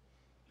days.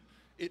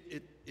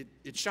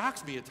 It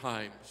shocks me at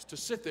times to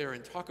sit there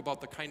and talk about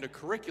the kind of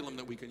curriculum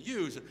that we can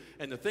use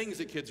and the things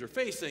that kids are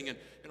facing and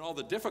all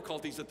the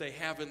difficulties that they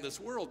have in this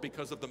world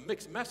because of the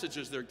mixed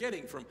messages they're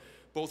getting from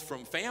both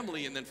from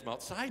family and then from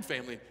outside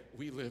family.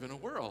 We live in a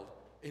world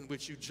in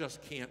which you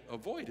just can't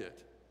avoid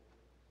it.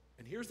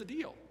 And here's the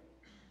deal.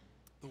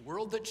 The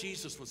world that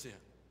Jesus was in,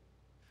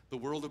 the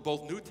world of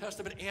both New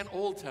Testament and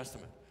Old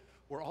Testament,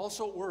 were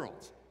also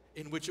worlds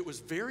in which it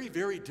was very,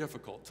 very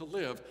difficult to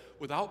live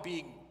without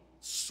being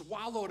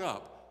swallowed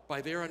up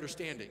by their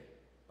understanding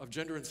of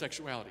gender and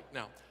sexuality.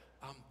 Now,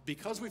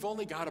 because we've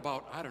only got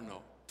about, I don't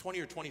know, 20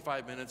 or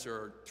 25 minutes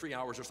or 3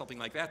 hours or something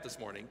like that this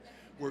morning,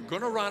 we're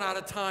going to run out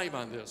of time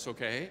on this,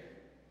 okay?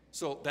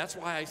 So that's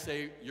why I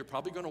say you're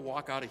probably going to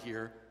walk out of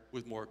here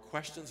with more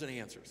questions and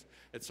answers.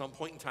 At some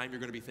point in time, you're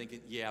going to be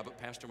thinking, yeah,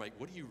 but Pastor Mike,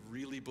 what do you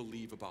really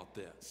believe about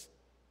this?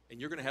 And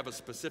you're going to have a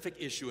specific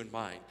issue in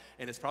mind,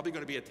 and it's probably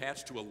going to be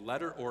attached to a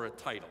letter or a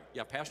title.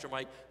 Yeah, Pastor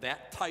Mike,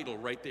 that title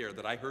right there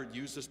that I heard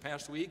used this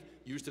past week,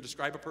 used to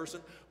describe a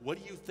person, what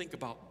do you think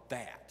about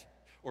that?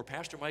 Or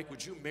Pastor Mike,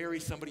 would you marry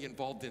somebody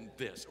involved in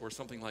this or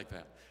something like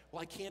that?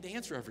 Well, I can't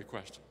answer every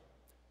question.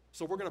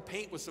 So we're going to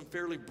paint with some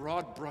fairly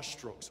broad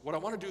brushstrokes. What I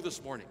want to do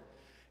this morning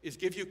is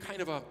give you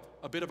kind of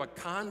a bit of a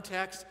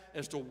context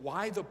as to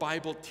why the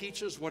Bible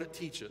teaches what it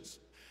teaches.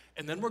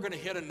 And then we're going to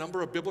hit a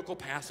number of biblical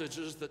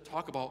passages that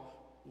talk about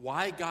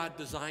why God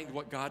designed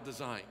what God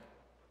designed.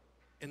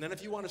 And then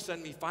if you want to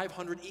send me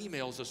 500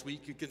 emails this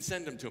week, you can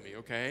send them to me,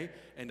 okay?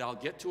 And I'll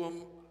get to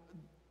them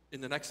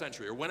in the next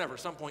century or whenever,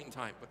 some point in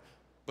time.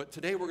 But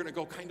today we're going to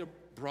go kind of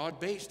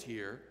broad-based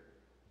here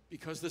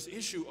because this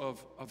issue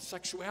of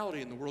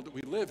sexuality in the world that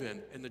we live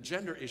in and the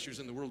gender issues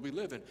in the world we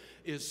live in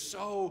is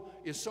so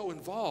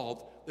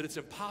involved that it's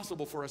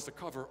impossible for us to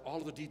cover all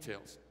of the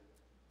details.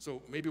 So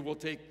maybe we'll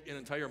take an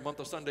entire month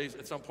of Sundays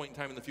at some point in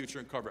time in the future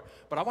and cover it.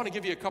 But I want to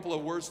give you a couple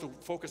of words to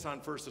focus on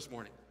first this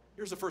morning.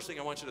 Here's the first thing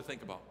I want you to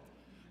think about.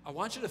 I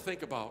want you to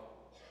think about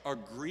a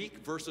Greek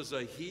versus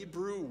a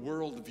Hebrew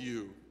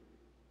worldview.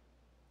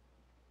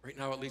 Right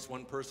now, at least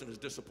one person is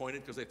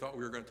disappointed because they thought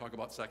we were going to talk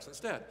about sex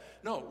instead.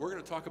 No, we're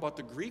going to talk about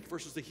the Greek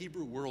versus the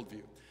Hebrew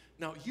worldview.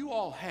 Now, you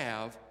all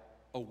have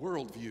a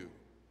worldview,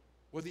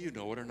 whether you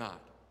know it or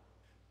not.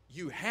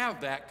 You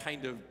have that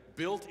kind of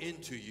built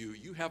into you.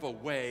 You have a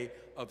way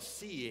of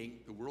seeing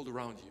the world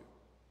around you.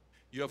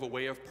 You have a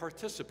way of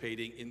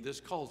participating in this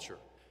culture.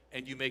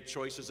 And you make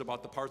choices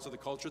about the parts of the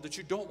culture that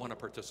you don't want to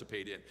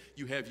participate in.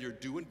 You have your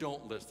do and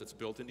don't list that's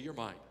built into your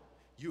mind.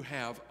 You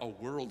have a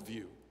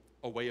worldview,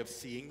 a way of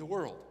seeing the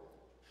world.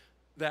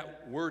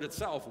 That word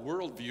itself,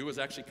 worldview, is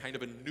actually kind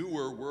of a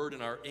newer word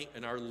in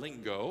our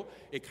lingo.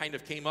 It kind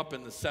of came up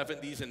in the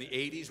 70s and the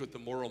 80s with the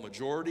moral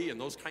majority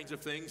and those kinds of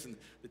things. And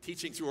the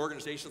teaching through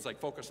organizations like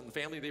Focus on the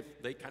Family,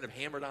 they kind of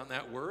hammered on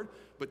that word.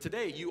 But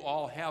today, you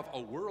all have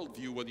a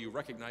worldview, whether you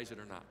recognize it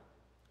or not.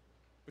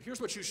 But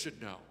here's what you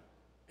should know.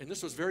 And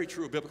this was very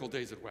true of biblical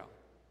days as well.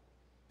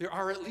 There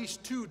are at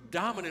least two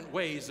dominant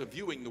ways of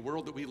viewing the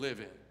world that we live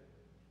in.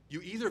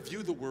 You either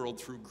view the world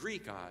through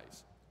Greek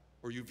eyes,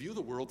 or you view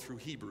the world through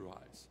Hebrew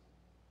eyes.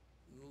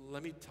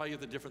 Let me tell you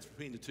the difference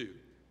between the two.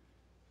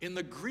 In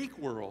the Greek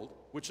world,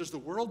 which is the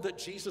world that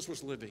Jesus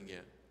was living in,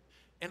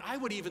 and I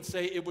would even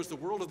say it was the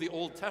world of the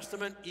Old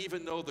Testament,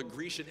 even though the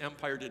Grecian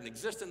Empire didn't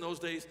exist in those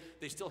days,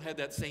 they still had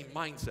that same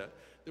mindset.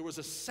 There was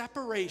a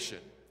separation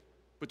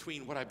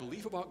between what I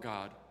believe about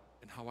God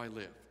and how I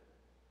live.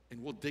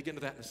 And we'll dig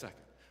into that in a second.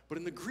 But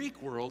in the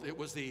Greek world, it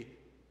was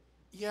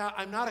yeah,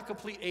 I'm not a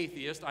complete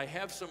atheist. I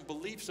have some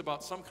beliefs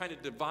about some kind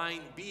of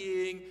divine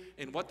being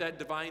and what that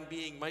divine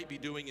being might be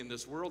doing in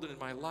this world and in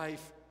my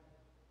life.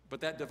 But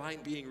that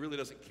divine being really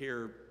doesn't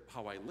care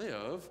how I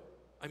live.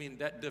 I mean,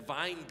 that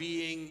divine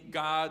being,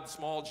 God,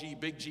 small g,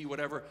 big G,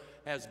 whatever,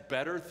 has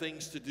better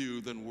things to do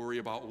than worry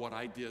about what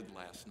I did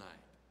last night.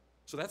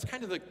 So that's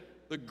kind of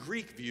the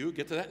Greek view.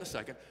 Get to that in a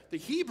second. The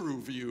Hebrew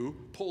view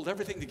pulled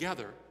everything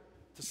together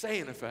to say,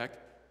 in effect,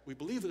 we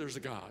believe that there's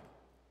a God.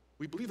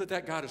 We believe that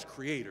that God is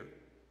creator.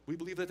 We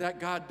believe that that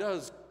God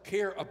does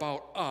care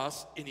about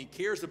us, and he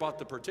cares about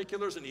the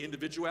particulars and the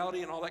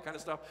individuality and all that kind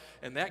of stuff,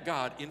 and that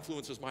God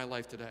influences my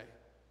life today.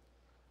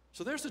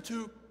 So there's the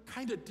two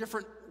kind of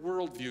different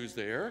worldviews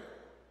there.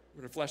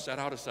 We're going to flesh that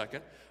out a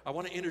second. I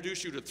want to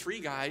introduce you to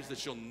three guys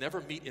that you'll never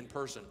meet in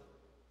person.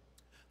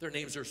 Their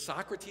names are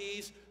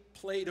Socrates,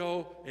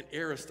 Plato, and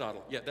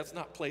Aristotle. Yeah, that's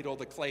not Play-Doh,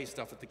 the clay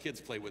stuff that the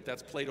kids play with.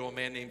 That's Plato, a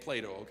man named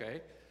Plato,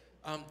 okay?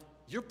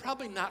 You're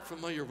probably not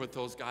familiar with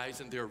those guys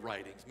and their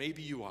writings.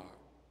 Maybe you are.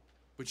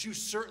 But you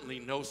certainly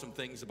know some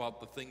things about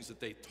the things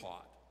that they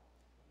taught.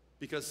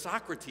 Because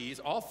Socrates,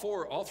 all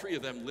three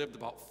of them lived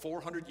about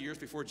 400 years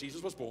before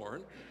Jesus was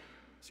born.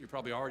 So you're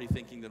probably already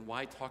thinking, then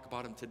why talk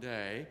about him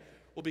today?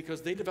 Well,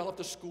 because they developed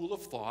a school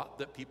of thought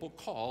that people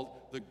called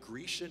the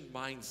Grecian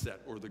mindset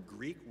or the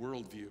Greek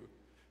worldview.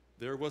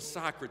 There was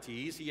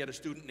Socrates. He had a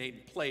student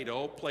named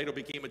Plato. Plato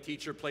became a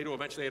teacher. Plato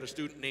eventually had a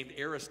student named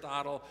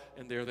Aristotle,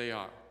 and there they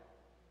are.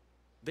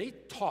 They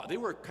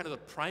were kind of the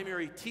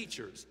primary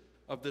teachers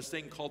of this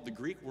thing called the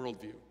Greek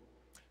worldview.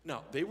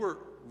 Now, they were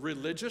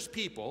religious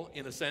people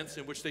in a sense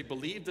in which they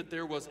believed that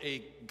there was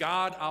a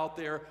God out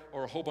there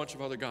or a whole bunch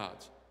of other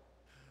gods.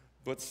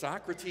 But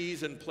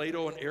Socrates and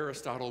Plato and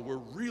Aristotle were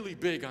really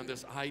big on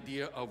this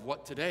idea of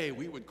what today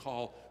we would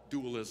call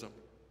dualism.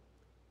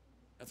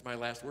 That's my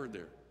last word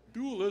there.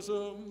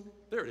 Dualism.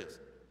 There it is.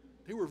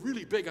 They were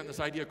really big on this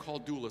idea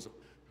called dualism.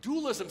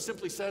 Dualism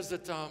simply says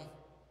that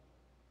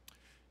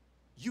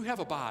you have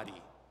a body,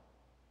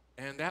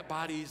 and that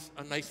body's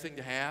a nice thing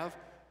to have,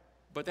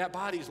 but that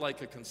body's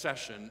like a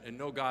concession, and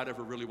no God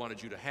ever really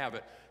wanted you to have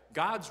it.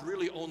 God's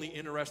really only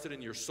interested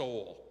in your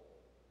soul.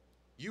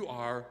 You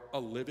are a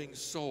living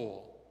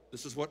soul.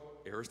 This is what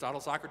Aristotle,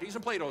 Socrates,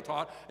 and Plato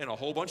taught, and a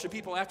whole bunch of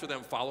people after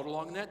them followed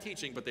along in that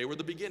teaching, but they were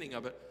the beginning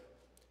of it.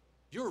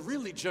 You're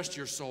really just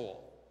your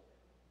soul.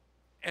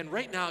 And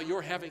right now,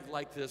 you're having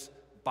like this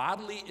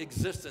bodily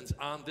existence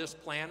on this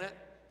planet,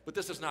 but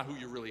this is not who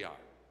you really are.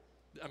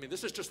 I mean,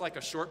 this is just like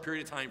a short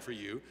period of time for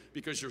you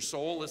because your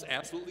soul is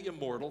absolutely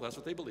immortal. That's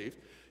what they believe.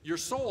 Your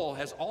soul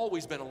has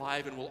always been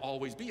alive and will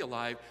always be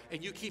alive,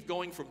 and you keep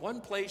going from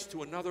one place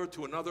to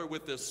another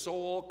with this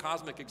soul,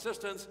 cosmic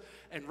existence,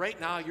 and right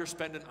now you're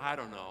spending, I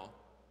don't know,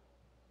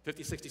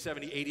 50, 60,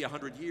 70, 80,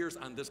 100 years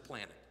on this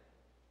planet.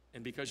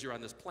 And because you're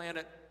on this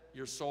planet,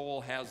 your soul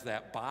has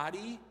that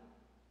body,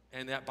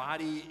 and that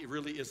body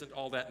really isn't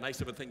all that nice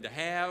of a thing to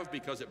have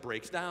because it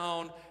breaks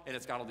down and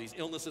it's got all these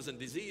illnesses and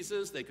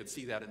diseases. They could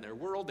see that in their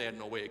world. They had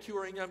no way of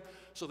curing them.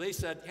 So they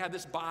said, yeah,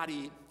 this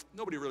body,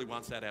 nobody really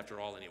wants that after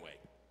all anyway.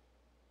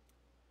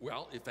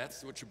 Well, if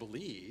that's what you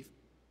believe,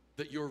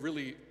 that you're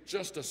really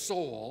just a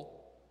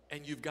soul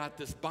and you've got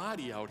this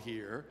body out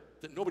here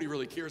that nobody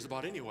really cares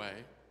about anyway,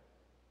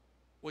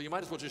 well, you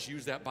might as well just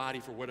use that body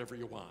for whatever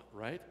you want,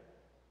 right?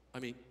 I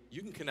mean,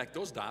 you can connect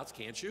those dots,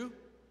 can't you?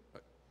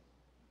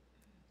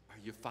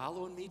 Are you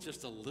following me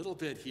just a little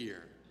bit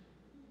here?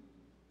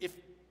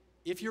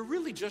 If you're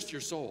really just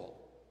your soul,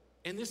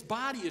 and this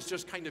body is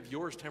just kind of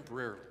yours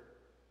temporarily,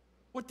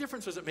 what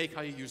difference does it make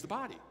how you use the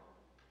body?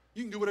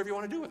 You can do whatever you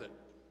want to do with it.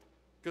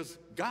 Because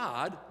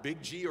God,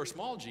 big G or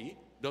small g,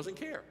 doesn't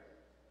care.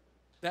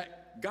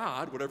 That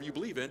God, whatever you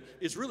believe in,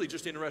 is really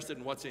just interested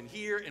in what's in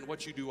here, and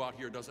what you do out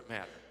here doesn't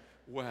matter.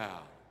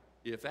 Well,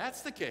 if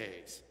that's the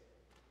case,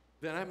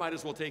 then I might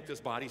as well take this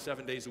body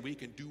 7 days a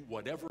week and do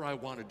whatever I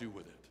want to do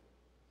with it.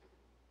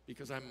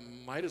 Because I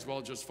might as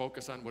well just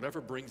focus on whatever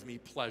brings me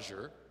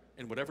pleasure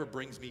and whatever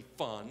brings me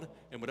fun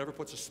and whatever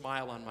puts a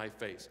smile on my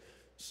face.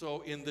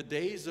 So in the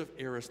days of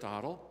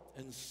Aristotle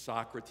and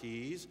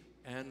Socrates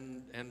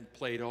and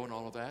Plato and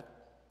all of that,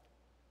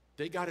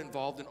 they got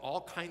involved in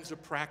all kinds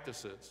of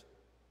practices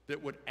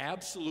that would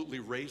absolutely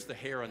raise the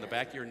hair on the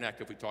back of your neck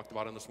if we talked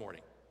about them this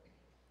morning.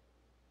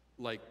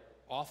 Like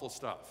awful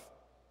stuff,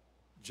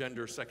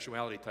 gender,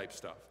 sexuality type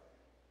stuff.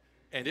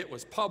 And it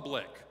was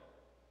public.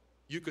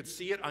 You could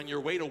see it on your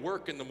way to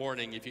work in the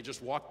morning if you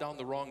just walked down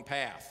the wrong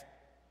path,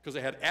 because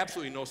they had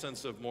absolutely no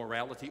sense of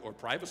morality or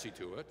privacy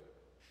to it.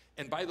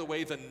 And by the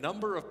way, the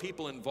number of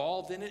people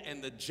involved in it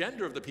and the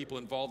gender of the people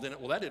involved in it,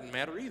 well, that didn't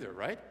matter either,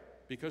 right?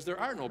 Because there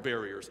are no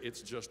barriers.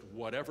 It's just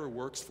whatever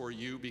works for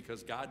you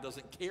because God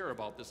doesn't care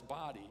about this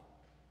body.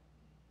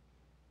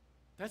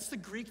 That's the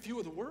Greek view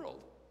of the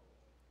world.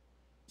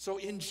 So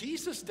in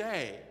Jesus'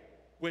 day,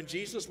 when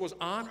Jesus was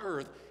on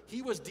earth,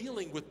 he was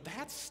dealing with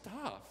that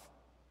stuff.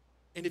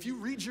 And if you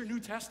read your New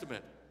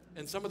Testament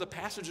and some of the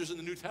passages in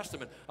the New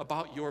Testament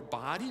about your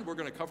body, we're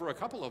going to cover a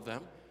couple of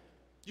them,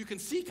 you can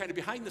see kind of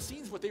behind the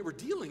scenes what they were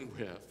dealing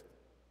with.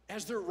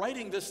 As they're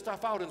writing this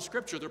stuff out in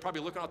Scripture, they're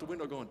probably looking out the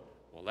window going,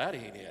 well, that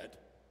ain't it.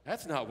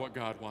 That's not what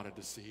God wanted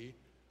to see.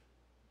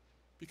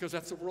 Because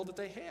that's the world that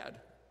they had.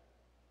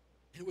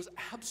 It was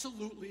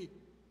absolutely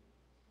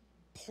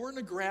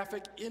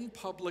pornographic, in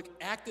public,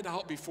 acted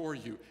out before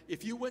you.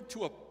 If you went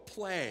to a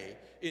play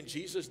in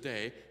Jesus'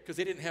 day, because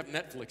they didn't have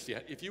Netflix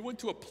yet, if you went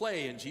to a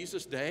play in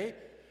Jesus' day,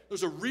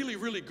 there's a really,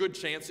 really good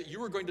chance that you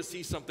were going to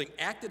see something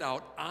acted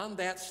out on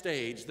that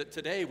stage that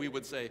today we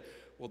would say,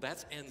 well,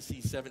 that's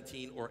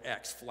NC-17 or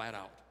X, flat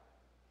out.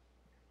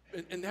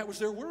 And that was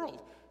their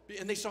world.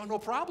 And they saw no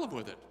problem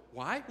with it.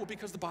 Why? Well,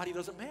 because the body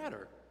doesn't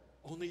matter.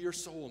 Only your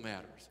soul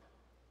matters.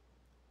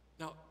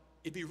 Now,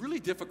 it'd be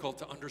really difficult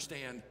to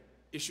understand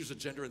issues of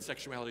gender and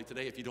sexuality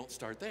today if you don't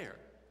start there.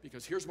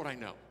 Because here's what I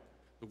know.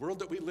 The world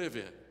that we live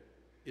in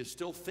is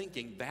still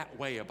thinking that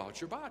way about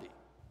your body,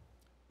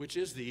 which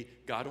is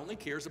God only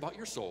cares about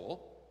your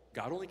soul.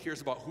 God only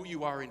cares about who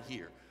you are in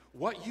here.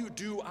 What you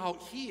do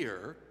out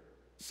here,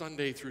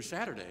 Sunday through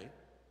Saturday,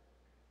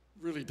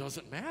 really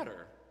doesn't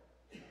matter.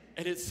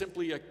 And it's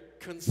simply a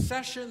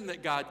concession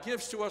that God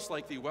gives to us,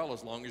 like well,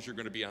 as long as you're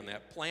going to be on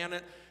that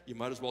planet, you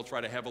might as well try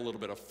to have a little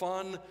bit of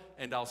fun,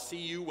 and I'll see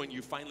you when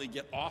you finally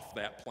get off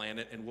that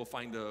planet, and we'll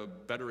find a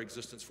better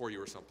existence for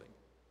you or something.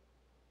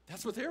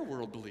 That's what their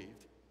world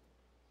believed.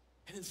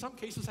 And in some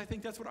cases, I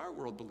think that's what our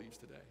world believes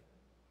today.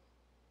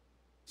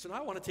 So now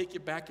I want to take you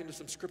back into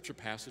some scripture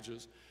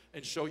passages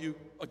and show you,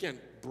 again,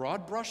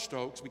 broad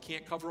brushstrokes. We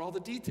can't cover all the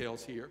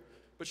details here,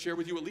 but share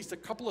with you at least a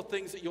couple of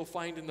things that you'll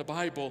find in the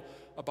Bible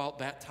about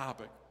that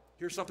topic.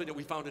 Here's something that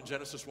we found in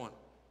Genesis 1.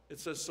 It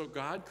says, so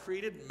God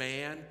created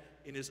man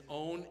in his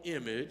own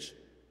image.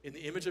 In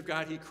the image of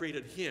God, he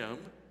created him.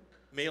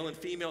 Male and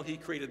female, he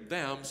created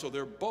them, so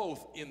they're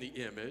both in the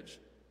image.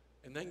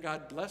 And then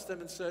God blessed them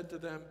and said to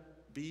them,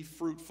 be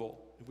fruitful.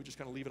 And we just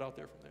kind of leave it out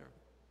there from there.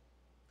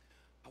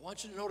 I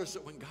want you to notice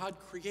that when God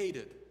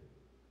created,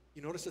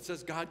 you notice it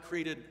says God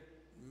created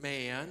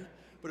man,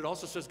 but it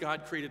also says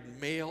God created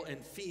male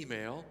and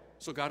female.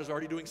 So God is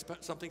already doing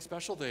something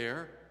special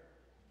there.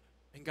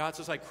 And God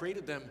says, I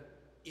created them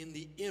in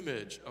the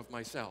image of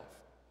myself,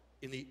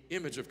 in the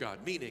image of God,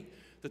 meaning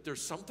that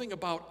there's something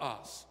about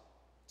us,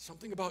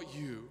 something about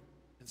you,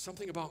 and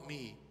something about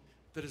me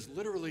that is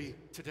literally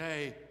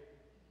today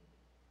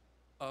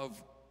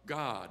of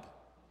God.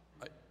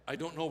 I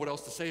don't know what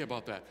else to say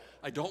about that.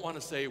 I don't want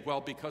to say,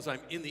 well, because I'm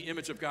in the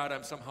image of God,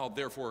 I'm somehow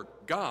therefore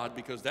God,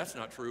 because that's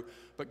not true.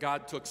 But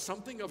God took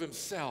something of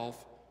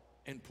himself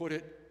and put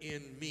it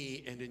in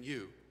me and in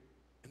you.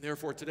 And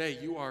therefore today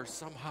you are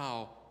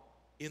somehow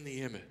in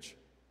the image.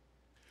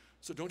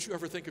 So don't you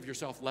ever think of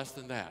yourself less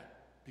than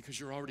that, because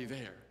you're already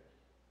there.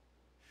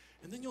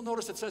 And then you'll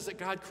notice it says that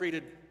God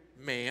created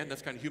man,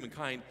 that's kind of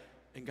humankind,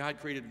 and God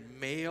created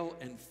male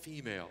and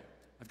female.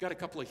 I've got a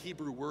couple of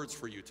Hebrew words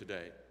for you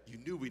today. You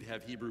knew we'd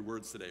have Hebrew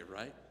words today,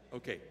 right?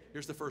 Okay,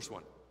 here's the first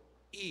one.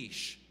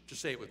 Ish.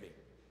 Just say it with me.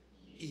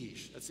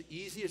 Ish. That's the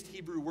easiest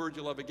Hebrew word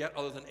you'll ever get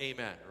other than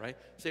amen, right?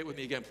 Say it with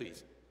me again,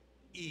 please.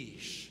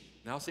 Ish.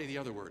 Now say the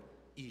other word.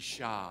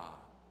 Isha.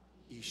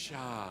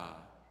 Isha.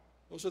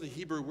 Those are the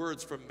Hebrew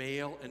words for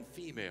male and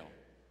female.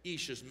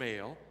 Ish is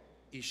male.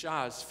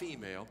 Isha is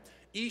female.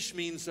 Ish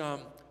means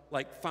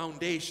like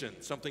foundation,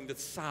 something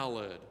that's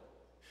solid.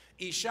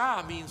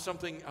 Isha means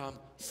something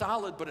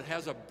solid, but it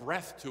has a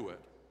breath to it.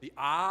 The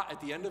ah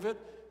at the end of it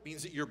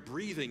means that you're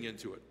breathing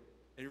into it.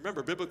 And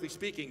remember, biblically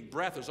speaking,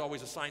 breath is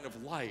always a sign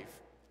of life.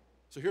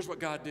 So here's what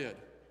God did.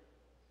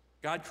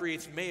 God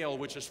creates male,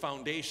 which is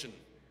foundation.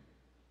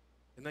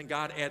 And then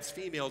God adds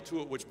female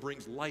to it, which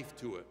brings life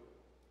to it.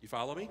 You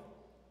follow me?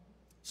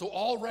 So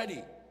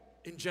already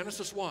in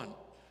Genesis 1,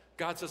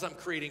 God says, I'm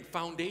creating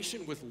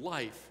foundation with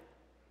life.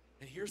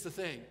 And here's the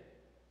thing.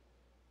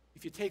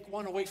 If you take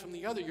one away from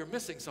the other, you're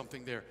missing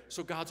something there.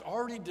 So God's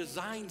already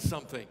designed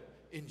something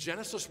in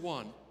Genesis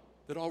 1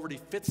 that already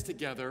fits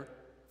together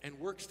and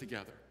works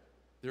together.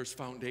 There's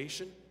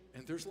foundation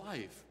and there's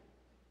life.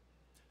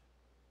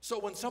 So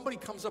when somebody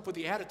comes up with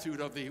the attitude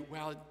of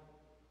well,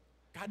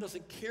 God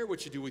doesn't care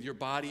what you do with your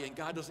body and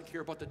God doesn't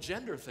care about the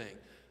gender thing,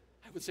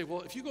 I would say,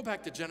 well, if you go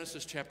back to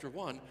Genesis chapter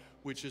 1,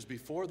 which is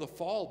before the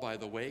fall, by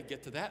the way,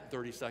 get to that in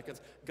 30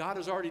 seconds, God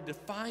has already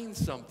defined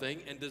something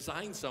and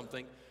designed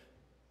something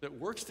that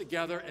works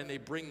together and they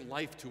bring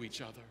life to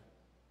each other.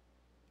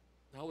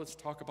 Now let's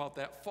talk about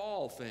that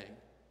fall thing.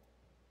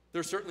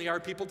 There certainly are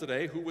people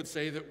today who would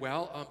say that,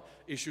 well,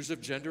 issues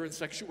of gender and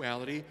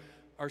sexuality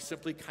are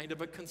simply kind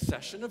of a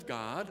concession of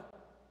God.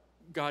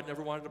 God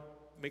never wanted to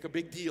make a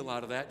big deal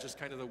out of that, just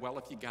kind of well,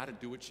 if you got to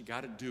do it, you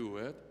got to do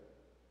it.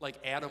 Like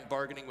Adam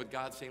bargaining with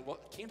God saying, well,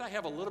 can't I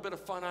have a little bit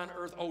of fun on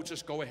earth? Oh,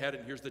 just go ahead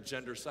and here's the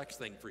gender sex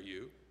thing for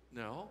you.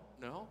 No.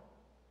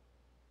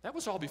 That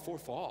was all before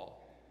fall.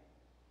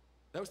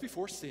 That was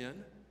before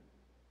sin.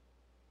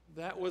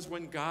 That was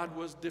when God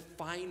was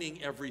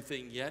defining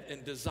everything yet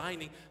and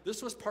designing.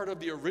 This was part of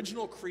the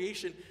original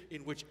creation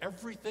in which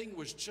everything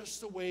was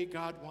just the way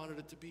God wanted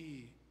it to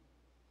be.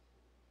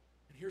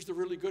 And here's the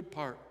really good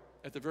part.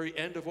 At the very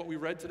end of what we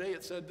read today,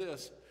 it said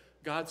this.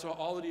 God saw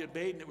all that he had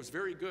made and it was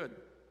very good.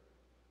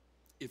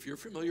 If you're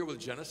familiar with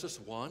Genesis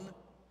 1,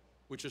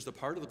 which is the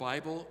part of the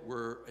Bible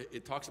where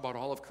it talks about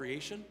all of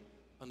creation,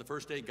 on the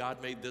first day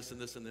God made this and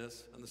this and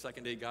this. On the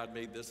second day God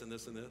made this and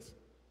this and this.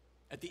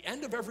 At the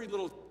end of every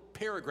little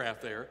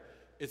paragraph there,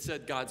 it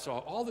said God saw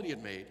all that he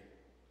had made.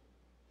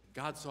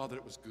 God saw that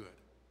it was good.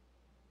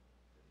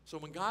 So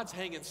when God's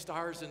hanging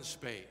stars in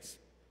space,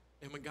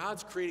 and when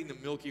God's creating the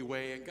Milky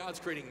Way, and God's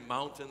creating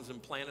mountains and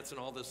planets and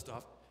all this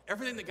stuff,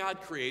 everything that God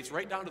creates,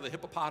 right down to the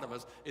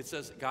hippopotamus, it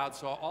says God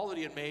saw all that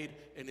he had made,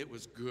 and it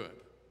was good.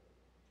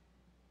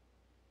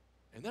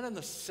 And then on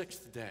the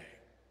sixth day,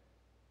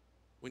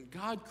 when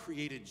God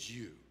created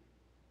you,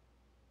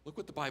 look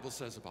what the Bible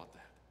says about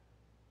that.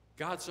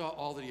 God saw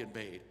all that he had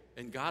made,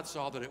 and God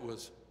saw that it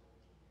was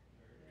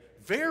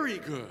very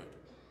good,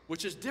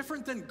 which is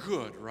different than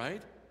good,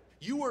 right?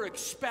 You were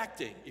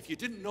expecting, if you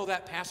didn't know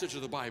that passage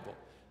of the Bible,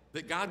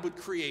 that God would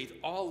create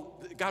all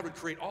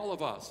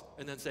of us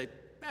and then say,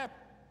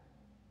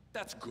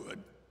 that's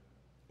good,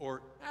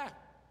 or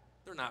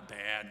they're not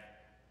bad.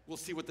 We'll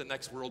see what the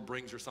next world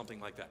brings or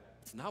something like that.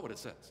 It's not what it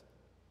says.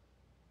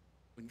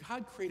 When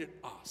God created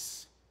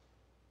us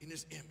in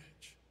his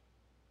image,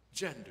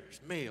 genders,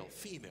 male,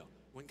 female,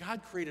 when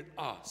God created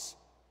us,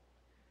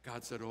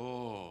 God said,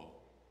 oh,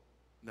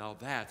 now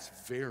that's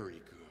very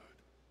good.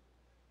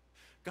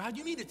 God,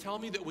 you mean to tell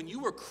me that when you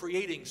were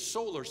creating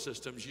solar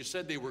systems, you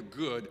said they were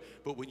good,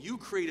 but when you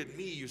created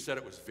me, you said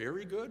it was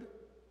very good?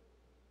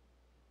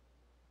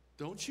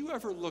 Don't you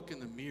ever look in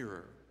the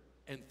mirror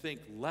and think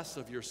less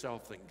of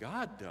yourself than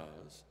God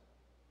does?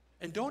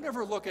 And don't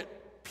ever look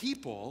at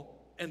people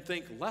and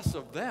think less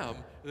of them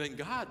than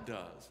God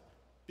does.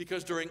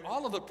 Because during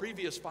all of the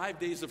previous 5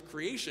 days of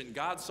creation,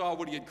 God saw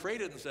what he had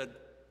created and said,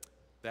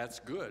 that's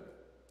good.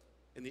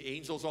 And the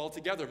angels all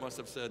together must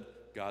have said,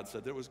 God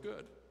said that it was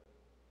good.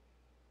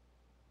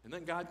 And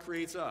then God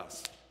creates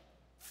us,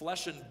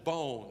 flesh and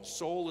bone,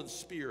 soul and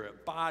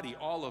spirit, body,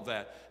 all of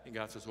that. And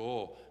God says,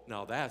 oh,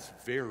 now that's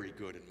very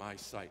good in my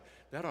sight.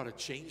 That ought to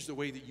change the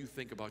way that you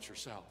think about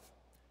yourself.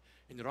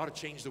 And it ought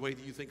to change the way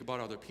that you think about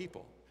other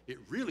people. It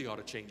really ought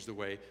to change the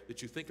way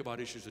that you think about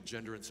issues of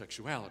gender and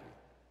sexuality.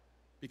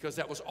 Because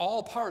that was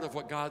all part of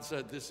what God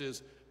said, this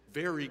is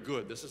very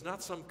good. This is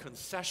not some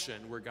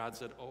concession where God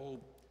said, oh,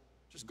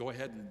 just go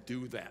ahead and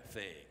do that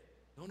thing.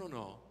 No, no,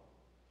 no.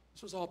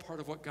 This was all part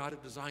of what God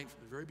had designed from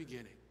the very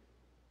beginning.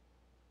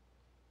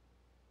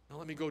 Now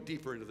let me go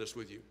deeper into this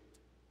with you.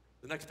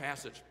 The next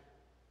passage,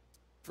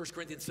 1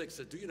 Corinthians 6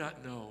 said, do you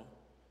not know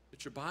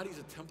that your body is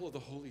a temple of the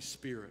Holy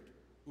Spirit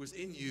who is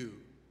in you,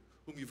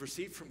 whom you've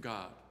received from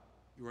God?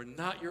 You are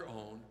not your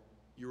own.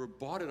 You were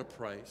bought at a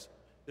price.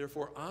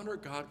 Therefore, honor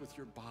God with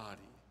your body.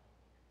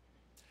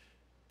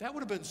 That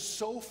would have been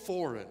so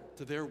foreign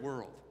to their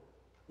world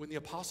when the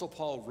Apostle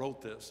Paul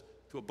wrote this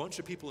to a bunch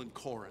of people in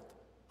Corinth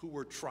who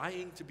were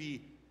trying to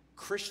be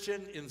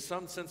Christian in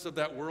some sense of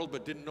that world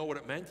but didn't know what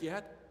it meant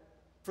yet.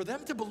 For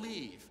them to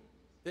believe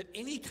that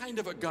any kind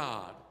of a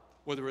God,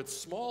 whether it's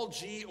small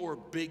g or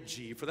big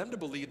G, for them to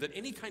believe that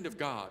any kind of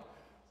God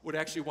would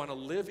actually want to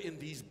live in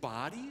these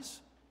bodies.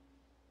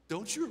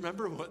 Don't you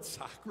remember what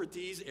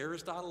Socrates,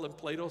 Aristotle, and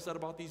Plato said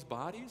about these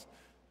bodies?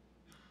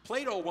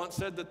 Plato once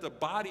said that the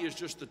body is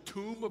just the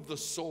tomb of the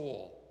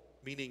soul,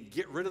 meaning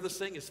get rid of this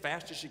thing as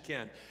fast as you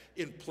can.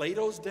 In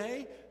Plato's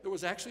day, there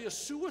was actually a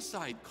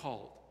suicide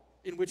cult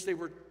in which they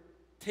were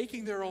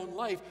taking their own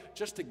life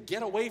just to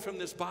get away from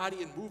this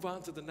body and move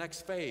on to the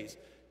next phase.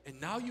 And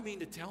now you mean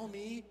to tell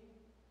me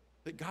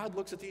that God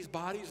looks at these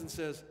bodies and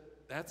says,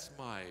 that's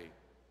my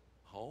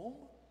home?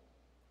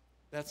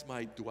 That's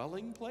my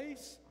dwelling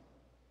place?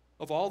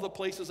 Of all the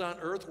places on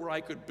earth where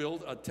I could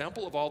build a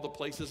temple, of all the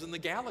places in the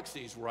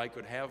galaxies where I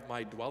could have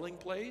my dwelling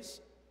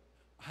place,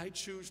 I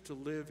choose to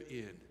live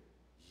in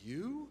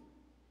you?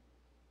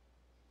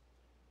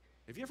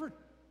 Have you ever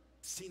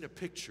seen a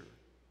picture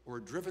or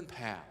driven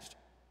past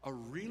a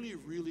really,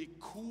 really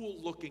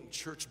cool-looking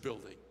church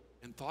building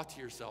and thought to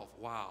yourself,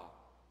 wow,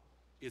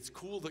 it's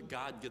cool that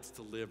God gets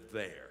to live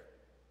there?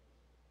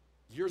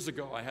 Years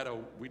ago,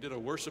 we did a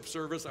worship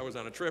service. I was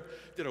on a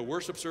trip, did a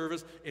worship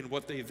service in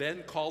what they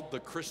then called the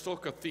Crystal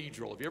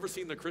Cathedral. Have you ever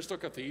seen the Crystal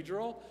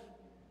Cathedral?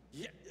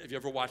 Yeah. Have you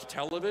ever watched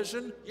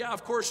television? Yeah,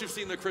 of course you've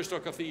seen the Crystal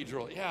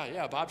Cathedral.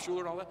 Yeah, Bob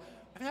Schuller and all that.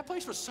 I mean, that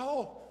place was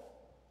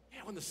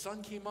when the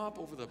sun came up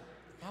over the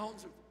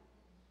mountains, it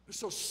was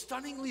so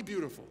stunningly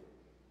beautiful.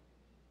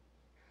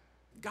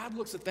 God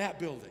looks at that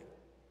building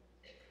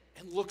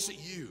and looks at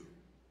you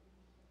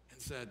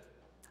and said,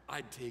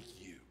 I'd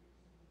take you.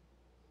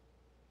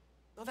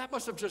 Now that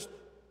must have just,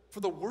 for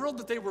the world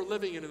that they were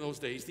living in those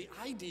days, the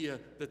idea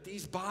that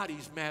these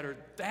bodies mattered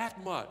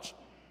that much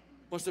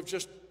must have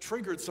just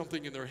triggered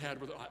something in their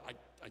head where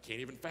I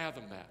can't even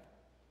fathom that.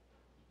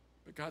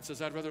 But God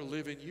says, I'd rather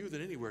live in you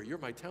than anywhere. You're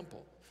my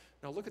temple.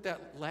 Now look at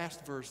that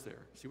last verse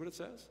there. See what it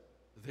says?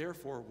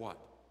 Therefore what?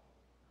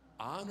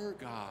 Honor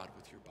God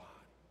with your body.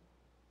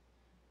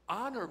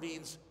 Honor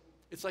means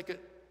it's like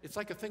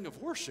a thing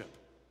of worship.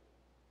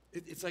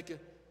 It's like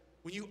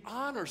when you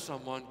honor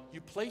someone,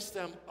 you place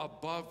them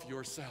above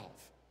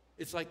yourself.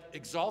 It's like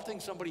exalting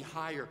somebody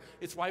higher.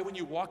 It's why when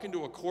you walk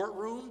into a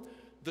courtroom,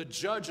 the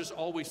judge is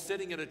always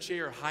sitting in a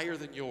chair higher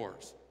than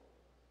yours.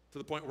 To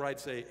the point where I'd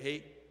say,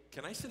 hey,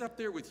 can I sit up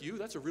there with you?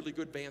 That's a really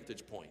good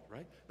vantage point,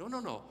 right?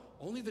 No.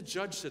 Only the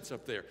judge sits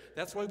up there.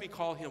 That's why we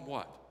call him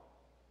what?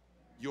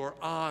 Your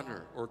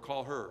honor, or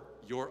call her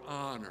your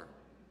honor,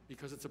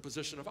 because it's a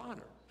position of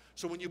honor.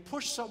 So when you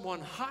push someone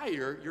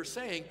higher, you're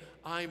saying,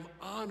 I'm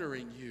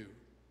honoring you.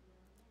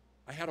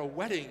 I had a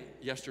wedding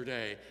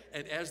yesterday,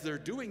 and as they're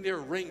doing their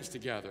rings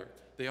together,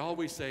 they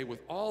always say, with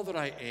all that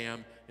I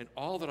am and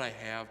all that I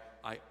have,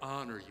 I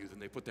honor you. Then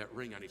they put that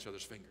ring on each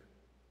other's finger,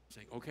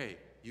 saying, okay,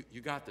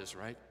 you got this,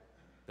 right?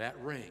 That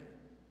ring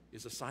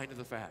is a sign of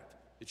the fact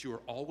that you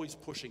are always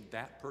pushing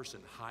that person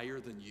higher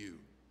than you.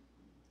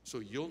 So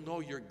you'll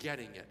know you're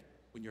getting it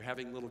when you're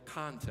having a little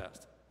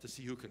contest to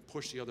see who can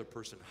push the other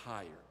person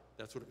higher.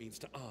 That's what it means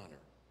to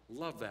honor.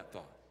 Love that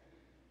thought.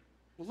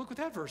 Well, look what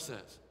that verse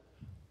says.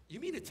 You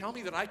mean to tell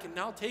me that I can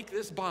now take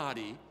this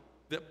body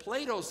that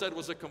Plato said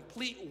was a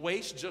complete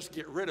waste, just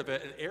get rid of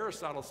it, and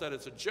Aristotle said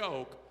it's a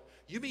joke?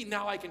 You mean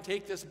now I can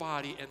take this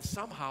body and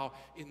somehow,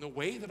 in the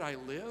way that I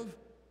live,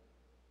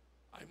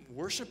 I'm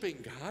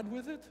worshiping God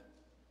with it?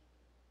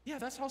 Yeah,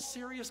 that's how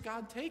serious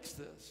God takes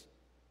this.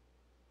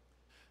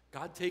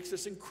 God takes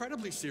this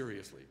incredibly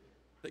seriously.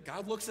 That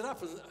God looks at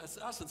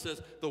us and says,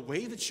 the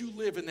way that you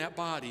live in that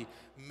body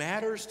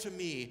matters to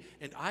me,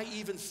 and I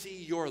even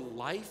see your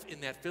life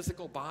in that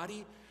physical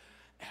body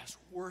as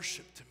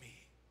worship to me.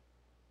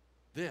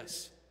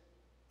 This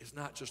is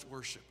not just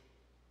worship.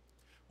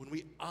 When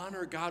we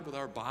honor God with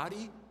our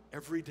body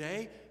every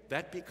day,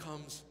 that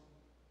becomes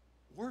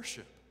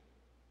worship,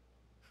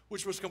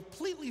 which was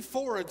completely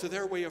foreign to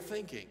their way of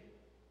thinking.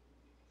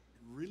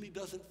 It really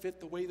doesn't fit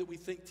the way that we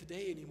think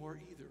today anymore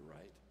either, right?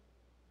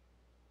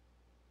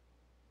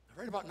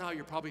 Right about now,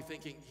 you're probably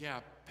thinking, yeah,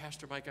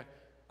 Pastor Micah,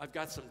 I've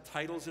got some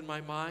titles in my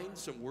mind,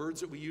 some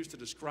words that we use to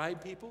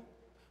describe people.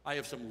 I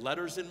have some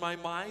letters in my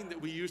mind that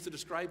we use to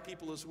describe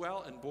people as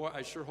well. And boy,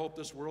 I sure hope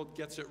this world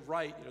gets it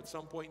right, at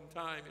some point in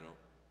time,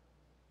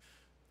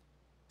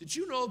 Did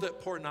you know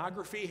that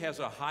pornography has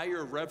a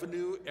higher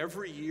revenue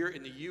every year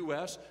in the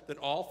U.S. than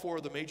all 4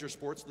 of the major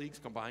sports leagues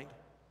combined?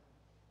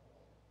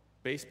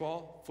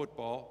 Baseball,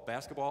 football,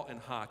 basketball, and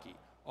hockey.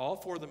 All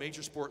 4 of the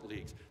major sport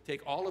leagues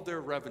take all of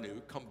their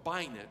revenue,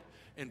 combine it,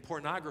 and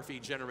pornography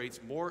generates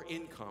more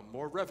income,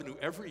 more revenue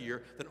every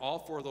year than all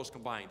 4 of those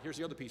combined. Here's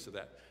the other piece of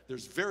that.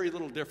 There's very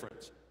little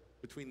difference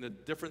between the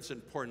difference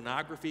in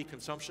pornography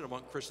consumption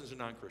among Christians and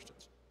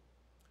non-Christians.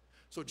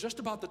 So just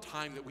about the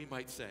time that we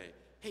might say,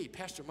 hey,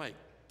 Pastor Mike,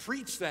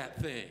 preach that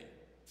thing.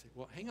 I say,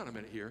 well, hang on a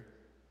minute here.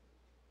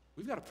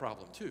 We've got a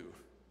problem too.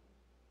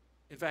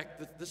 In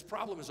fact, this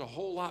problem is a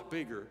whole lot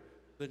bigger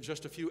than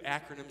just a few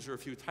acronyms or a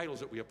few titles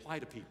that we apply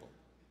to people.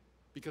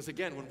 Because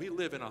again, when we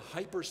live in a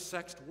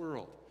hyper-sexed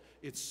world,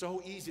 it's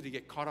so easy to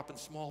get caught up in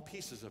small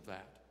pieces of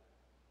that.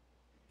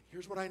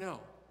 Here's what I know,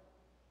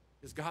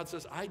 is God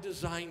says, I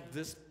designed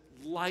this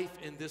life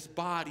and this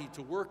body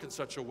to work in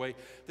such a way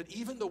that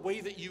even the way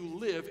that you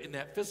live in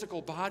that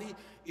physical body,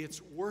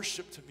 it's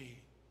worship to me.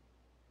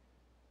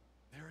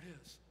 There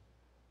it is.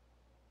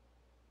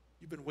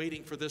 You've been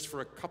waiting for this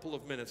for a couple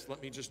of minutes.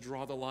 Let me just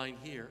draw the line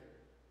here.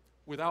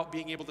 Without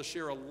being able to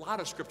share a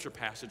lot of scripture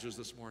passages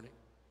this morning,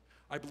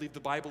 I believe the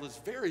Bible is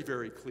very,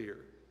 very clear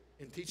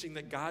in teaching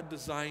that God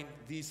designed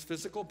these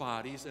physical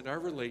bodies and our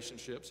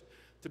relationships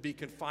to be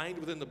confined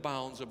within the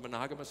bounds of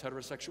monogamous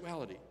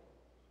heterosexuality.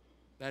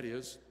 That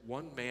is,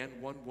 one man,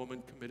 one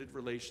woman committed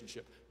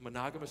relationship.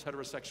 Monogamous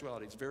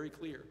heterosexuality. It's very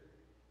clear.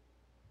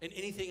 And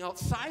anything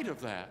outside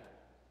of that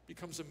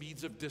becomes a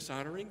means of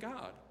dishonoring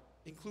God,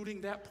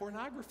 including that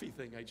pornography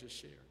thing I just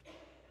shared.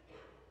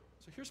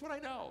 So here's what I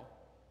know.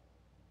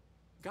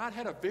 God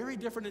had a very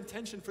different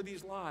intention for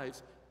these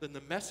lives than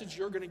the message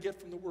you're going to get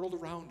from the world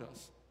around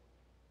us.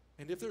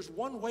 And if there's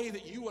one way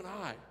that you and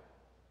I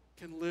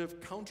can live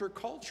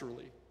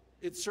counterculturally,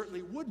 it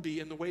certainly would be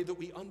in the way that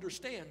we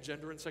understand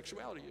gender and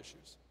sexuality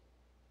issues.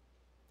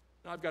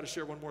 Now, I've got to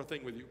share one more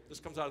thing with you. This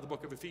comes out of the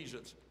book of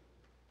Ephesians.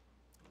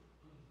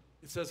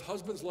 It says,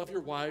 husbands, love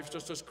your wives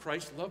just as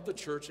Christ loved the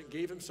church and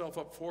gave himself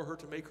up for her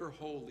to make her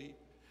holy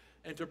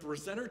and to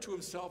present her to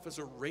himself as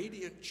a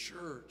radiant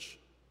church.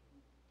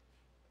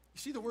 You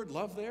see the word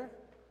love there?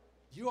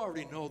 You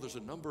already know there's a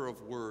number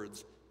of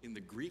words in the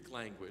Greek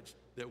language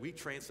that we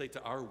translate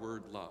to our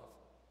word love.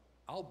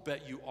 I'll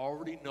bet you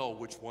already know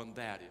which one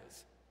that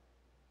is.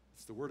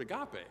 It's the word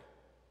agape.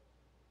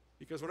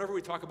 Because whenever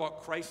we talk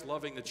about Christ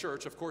loving the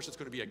church, of course it's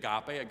going to be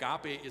agape.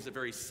 Agape is a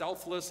very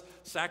selfless,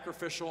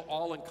 sacrificial,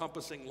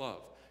 all-encompassing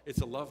love.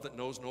 It's a love that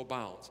knows no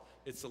bounds.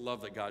 It's the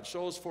love that God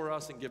shows for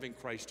us in giving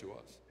Christ to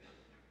us.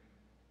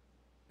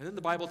 And then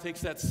the Bible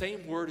takes that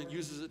same word and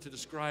uses it to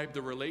describe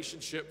the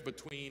relationship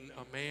between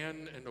a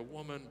man and a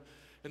woman,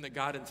 and that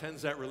God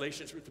intends that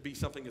relationship to be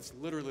something that's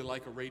literally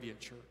like a radiant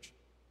church.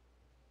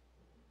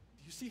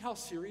 Do you see how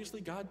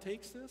seriously God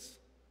takes this?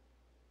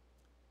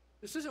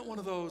 This isn't one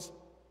of those,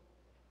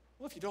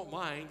 well, if you don't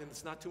mind and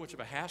it's not too much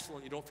of a hassle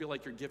and you don't feel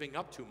like you're giving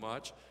up too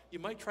much, you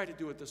might try to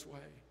do it this way.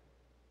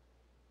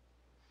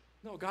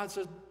 No, God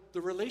says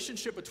the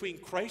relationship between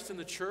Christ and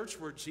the church,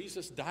 where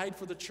Jesus died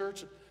for the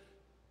church,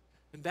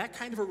 and that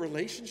kind of a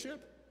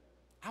relationship,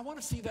 I want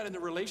to see that in the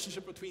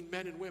relationship between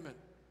men and women.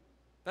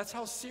 That's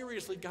how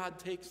seriously God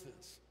takes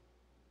this.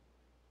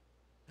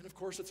 And of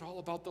course, it's all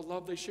about the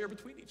love they share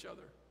between each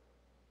other.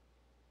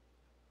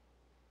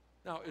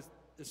 Now,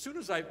 as soon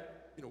as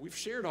we've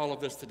shared all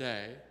of this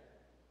today,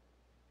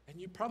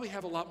 and you probably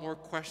have a lot more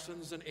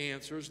questions and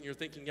answers, and you're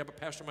thinking, yeah, but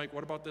Pastor Mike,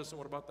 what about this and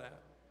what about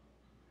that?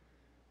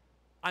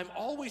 I'm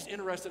always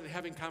interested in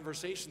having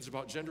conversations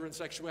about gender and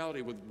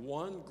sexuality with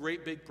one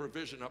great big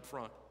provision up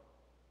front.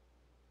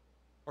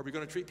 Are we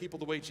going to treat people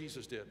the way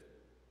Jesus did?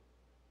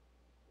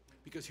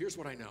 Because here's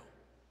what I know.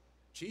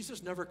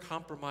 Jesus never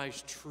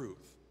compromised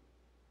truth.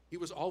 He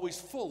was always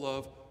full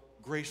of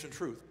grace and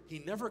truth. He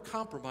never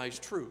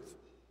compromised truth,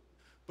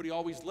 but he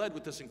always led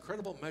with this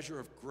incredible measure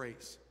of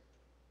grace.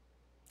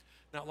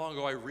 Not long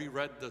ago, I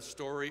reread the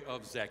story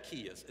of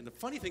Zacchaeus. And the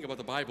funny thing about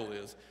the Bible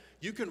is,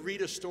 you can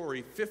read a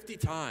story 50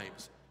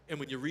 times, and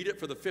when you read it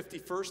for the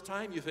 51st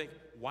time, you think,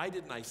 why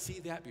didn't I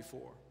see that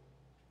before?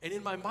 And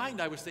in my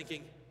mind, I was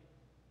thinking,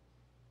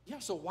 yeah,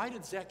 so why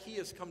did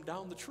Zacchaeus come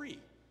down the tree?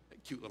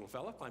 That cute little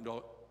fella climbed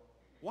out.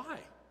 Why?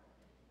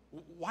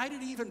 Why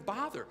did he even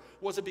bother?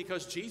 Was it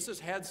because Jesus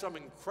had some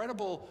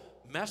incredible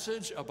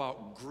message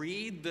about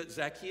greed that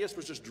Zacchaeus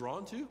was just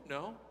drawn to?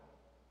 No.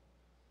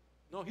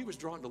 No, he was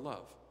drawn to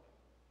love.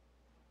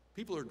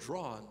 People are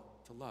drawn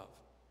to love.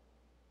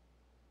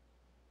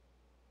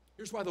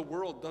 Here's why the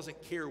world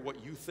doesn't care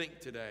what you think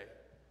today.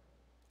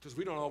 Because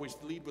we don't always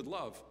lead with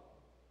love.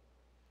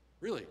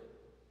 Really.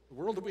 The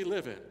world that we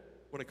live in,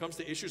 when it comes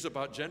to issues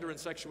about gender and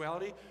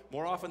sexuality,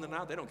 more often than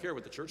not, they don't care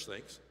what the church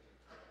thinks.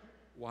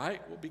 Why?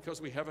 Well,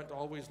 because we haven't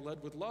always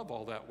led with love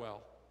all that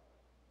well.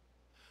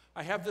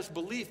 I have this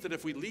belief that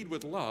if we lead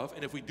with love,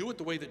 and if we do it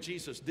the way that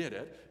Jesus did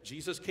it,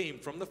 Jesus came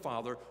from the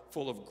Father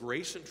full of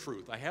grace and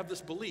truth. I have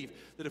this belief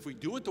that if we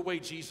do it the way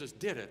Jesus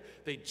did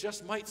it, they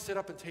just might sit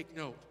up and take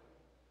note.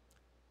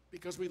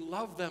 Because we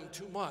love them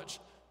too much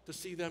to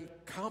see them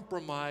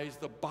compromise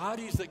the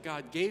bodies that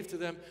God gave to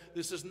them.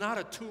 This is not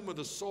a tomb of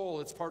the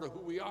soul. It's part of who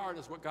we are, and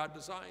it's what God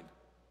designed.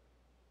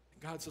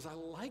 And God says, I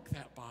like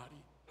that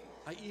body.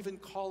 I even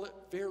call it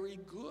very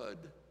good.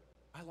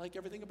 I like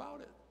everything about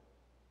it.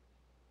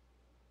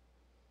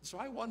 So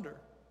I wonder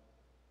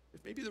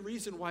if maybe the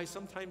reason why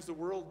sometimes the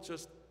world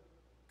just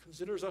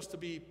considers us to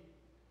be,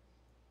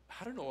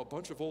 I don't know, a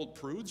bunch of old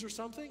prudes or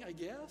something, I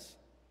guess,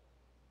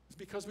 is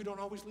because we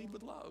don't always lead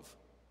with love.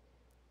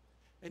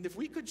 And if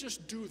we could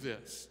just do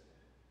this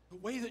the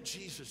way that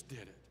Jesus did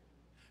it,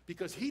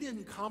 because he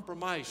didn't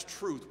compromise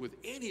truth with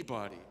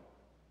anybody,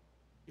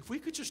 if we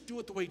could just do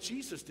it the way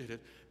Jesus did it,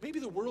 maybe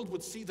the world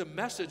would see the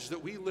message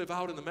that we live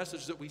out and the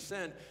message that we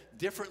send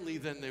differently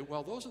than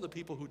those are the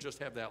people who just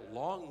have that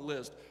long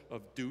list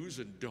of do's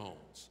and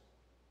don'ts.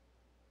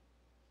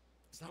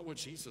 It's not what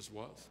Jesus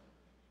was.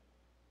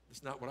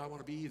 It's not what I want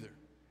to be either.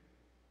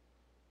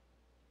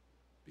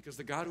 Because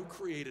the God who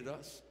created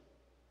us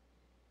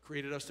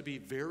to be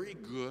very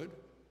good,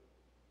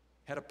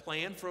 had a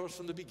plan for us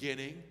from the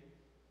beginning,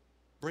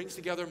 brings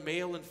together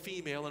male and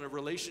female in a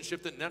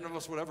relationship that none of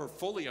us would ever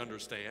fully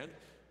understand.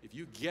 If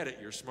you get it,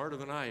 you're smarter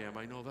than I am.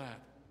 I know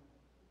that.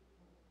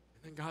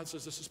 And then God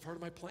says, this is part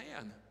of my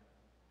plan.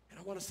 And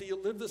I want to see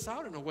you live this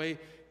out in a way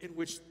in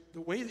which the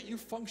way that you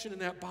function in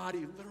that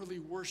body literally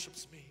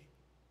worships me.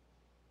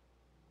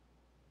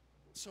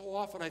 So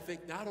often I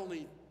think not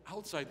only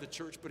outside the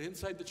church, but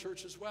inside the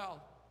church as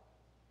well.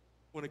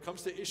 When it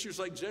comes to issues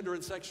like gender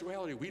and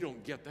sexuality, we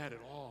don't get that at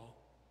all.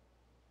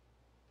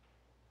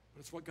 But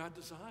it's what God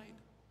designed.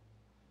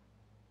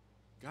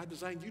 God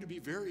designed you to be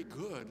very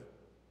good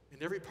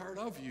in every part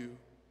of you.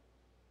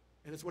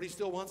 And it's what he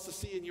still wants to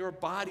see in your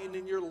body and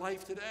in your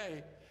life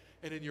today.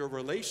 And in your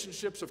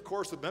relationships, of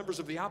course, with members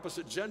of the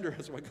opposite gender,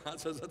 is what God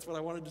says, that's what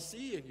I wanted to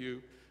see in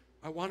you.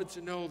 I wanted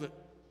to know that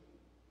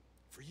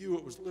for you,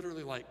 it was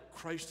literally like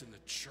Christ in the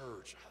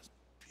church. It's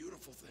a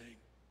beautiful thing.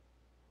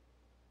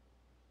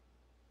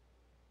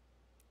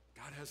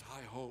 God has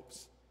high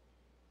hopes.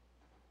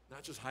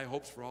 Not just high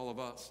hopes for all of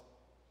us,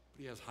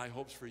 but he has high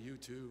hopes for you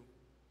too.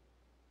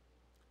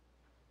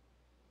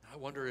 I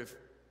wonder if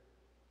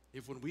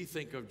when we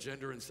think of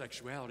gender and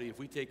sexuality, if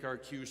we take our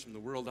cues from the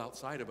world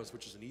outside of us,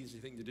 which is an easy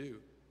thing to do,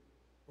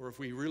 or if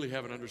we really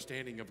have an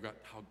understanding of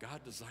how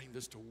God designed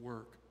this to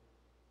work,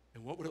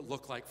 and what would it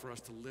look like for us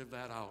to live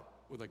that out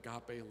with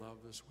agape love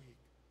this week?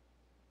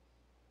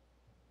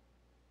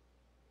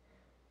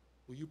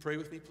 Will you pray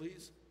with me,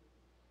 please?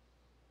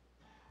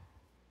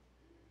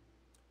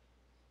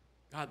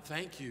 God,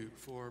 thank you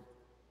for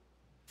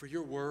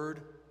your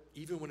word,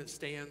 even when it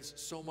stands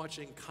so much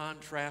in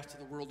contrast to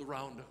the world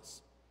around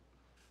us.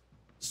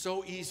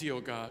 So easy,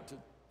 oh God,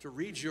 to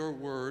read your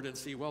word and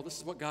see, well, this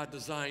is what God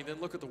designed,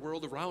 and look at the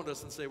world around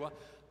us and say, well,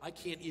 I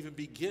can't even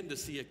begin to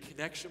see a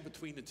connection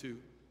between the two.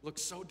 It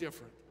looks so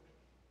different.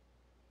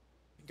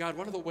 And God,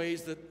 one of the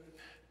ways that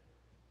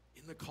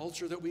in the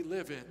culture that we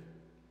live in,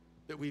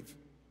 that we've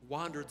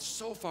wandered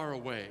so far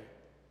away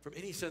from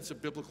any sense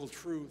of biblical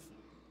truth,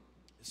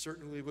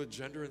 certainly with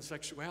gender and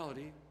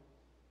sexuality.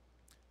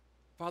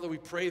 Father, we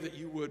pray that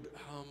you would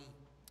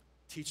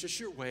teach us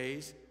your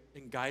ways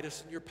and guide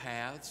us in your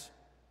paths.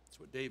 That's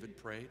what David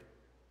prayed.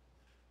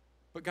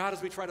 But God,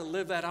 as we try to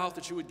live that out,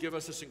 that you would give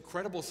us this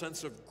incredible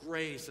sense of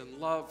grace and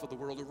love for the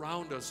world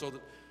around us so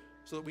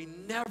that we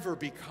never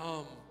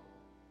become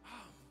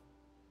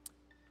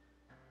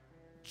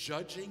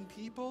judging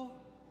people.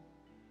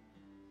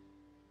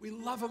 We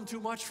love them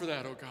too much for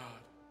that, oh God.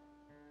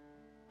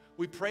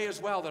 We pray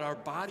as well that our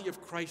body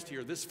of Christ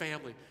here, this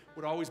family,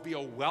 would always be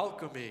a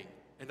welcoming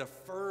and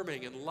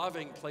affirming and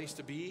loving place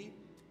to be,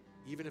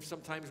 even if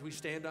sometimes we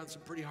stand on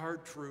some pretty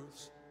hard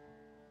truths.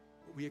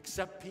 But we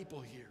accept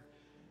people here.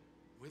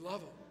 We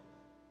love them.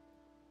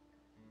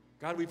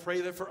 God, we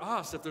pray that for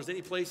us, if there's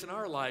any place in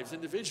our lives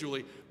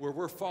individually where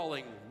we're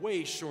falling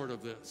way short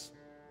of this,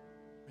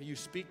 may you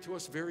speak to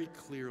us very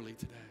clearly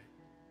today.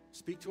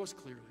 Speak to us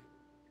clearly.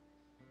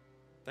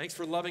 Thanks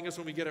for loving us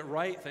when we get it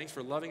right. Thanks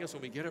for loving us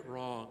when we get it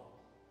wrong.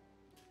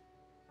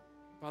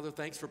 Father,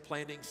 thanks for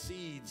planting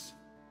seeds.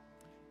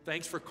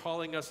 Thanks for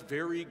calling us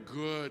very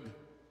good.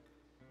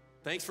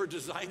 Thanks for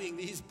designing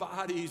these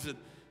bodies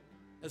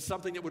as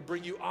something that would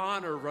bring you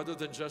honor rather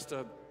than just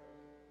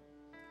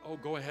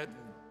go ahead and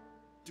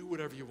do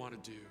whatever you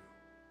want to do.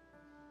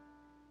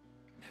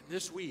 And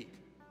this week,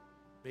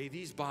 may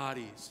these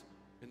bodies,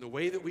 in the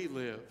way that we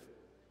live,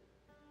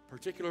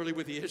 particularly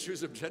with the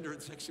issues of gender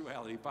and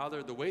sexuality,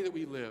 Father, the way that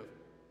we live,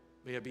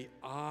 may it be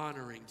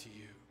honoring to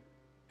you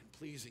and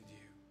pleasing to you.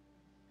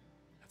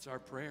 That's our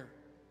prayer.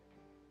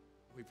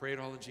 We pray it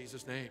all in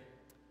Jesus' name.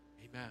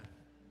 Amen.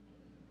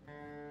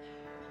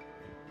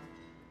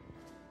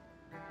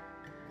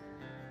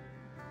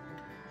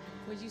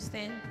 Would you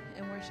stand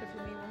and worship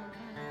with me one more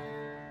time?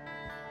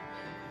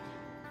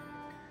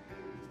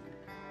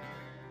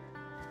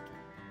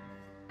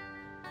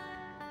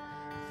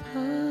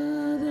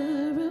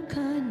 Father of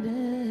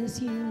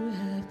kindness, you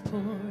have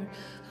poured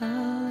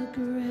out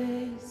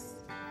grace.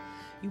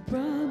 You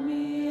brought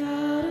me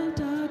out of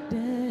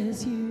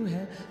darkness. You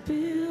have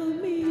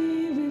filled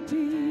me with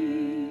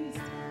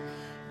peace.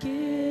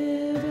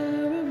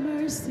 Giver of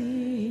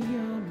mercy,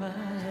 you're my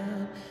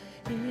help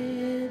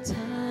in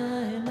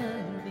time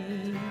of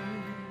need.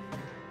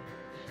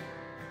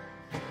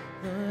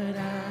 Lord,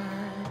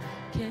 I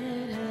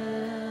can't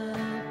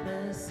help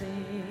but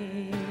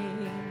sing.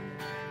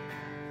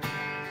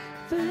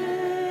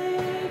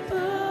 Faithful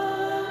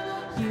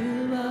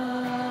you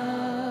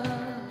are,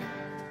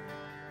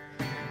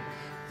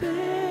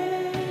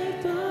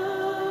 faithful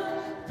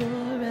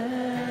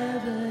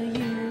forever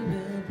you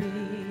will be.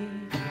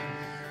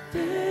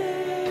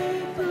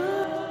 Faithful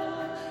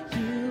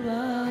you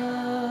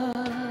are.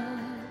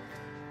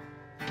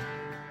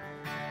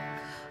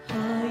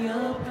 All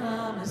your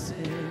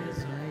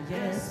promises are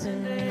yes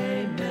and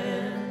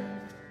amen.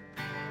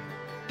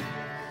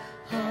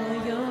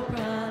 All your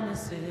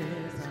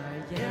promises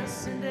are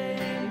yes and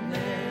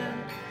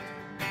amen.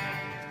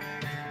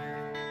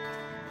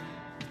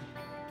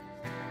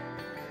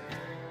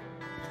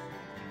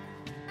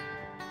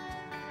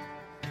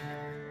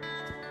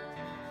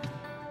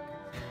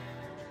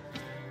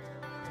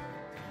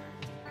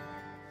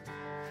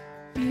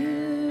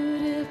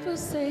 Beautiful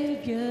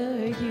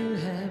Savior, you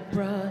have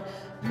brought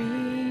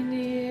me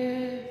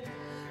near.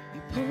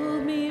 You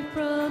pulled me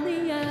from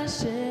the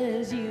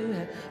ashes. You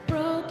have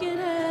broken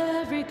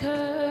every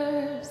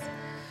curse.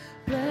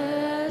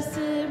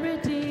 Blessed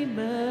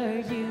Redeemer,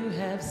 you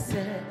have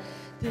set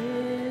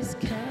this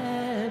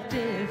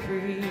captive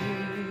free.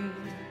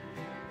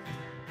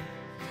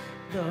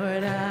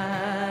 Lord,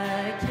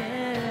 I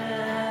can't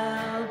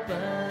help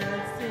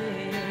but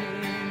sing.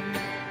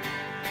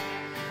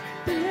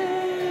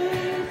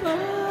 Faithful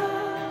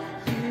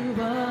you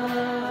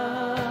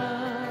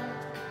are,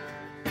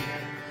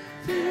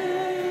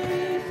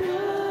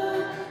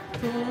 faithful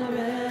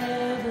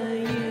forever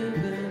you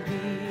will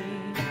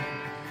be.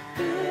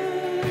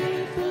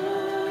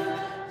 Faithful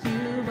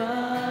you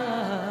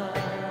are.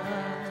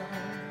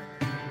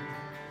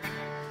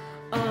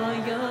 All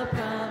your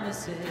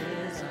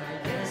promises are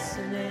yes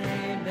and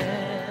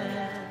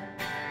amen.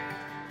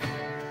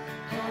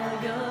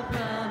 All your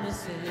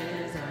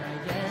promises are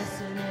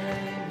yes and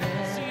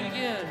amen. Sing it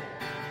again.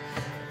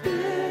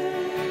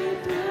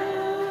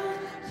 Faithful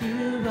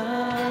you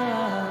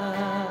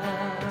are,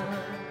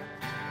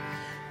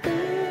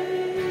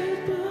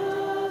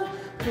 faithful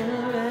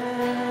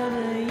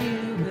forever you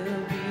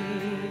will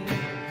be.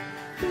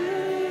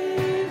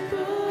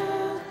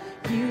 Faithful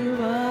you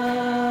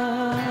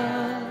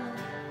are.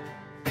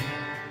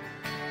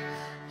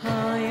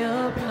 All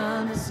your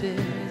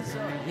promises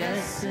are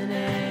yes and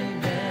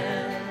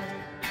amen.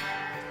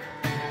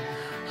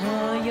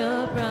 All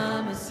your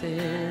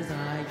promises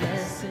are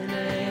yes and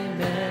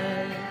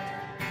amen.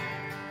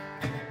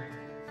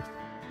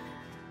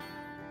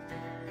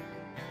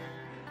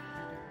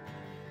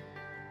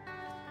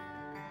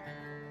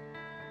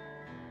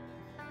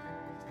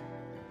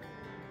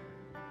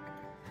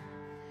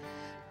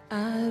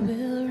 I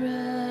will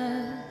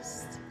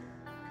rest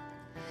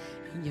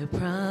in your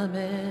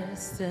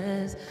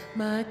promises.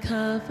 My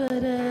confidence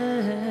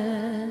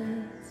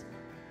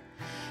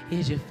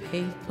is your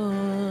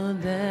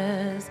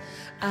faithfulness.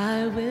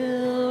 I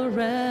will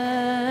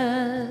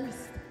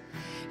rest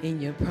in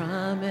your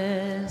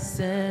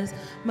promises.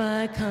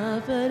 My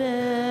confidence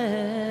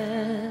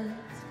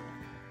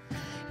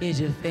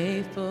is your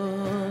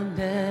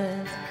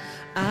faithfulness.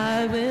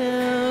 I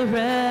will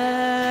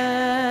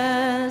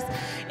rest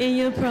in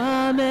your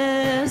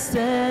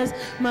promises.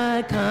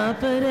 My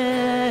confidence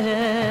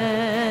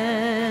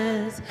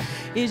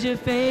is your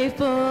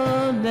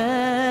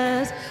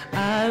faithfulness.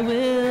 I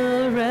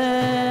will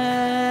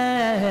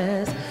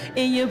rest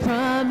in your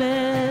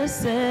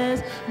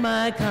promises.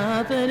 My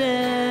confidence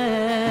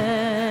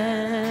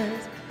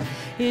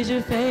is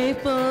your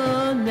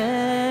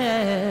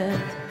faithfulness.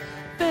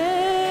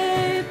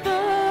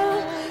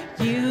 Faithful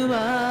you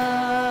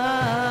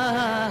are,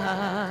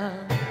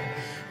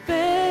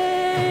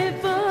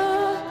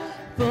 faithful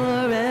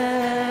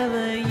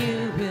forever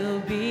you will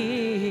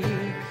be.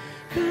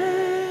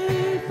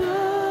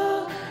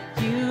 Faithful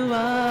you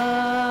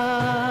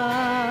are.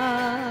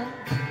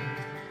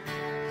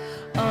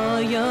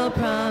 All your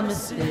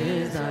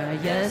promises are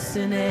yes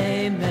and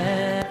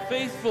amen.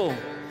 Faithful.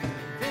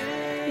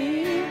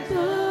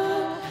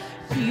 Faithful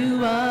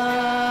you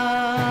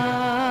are.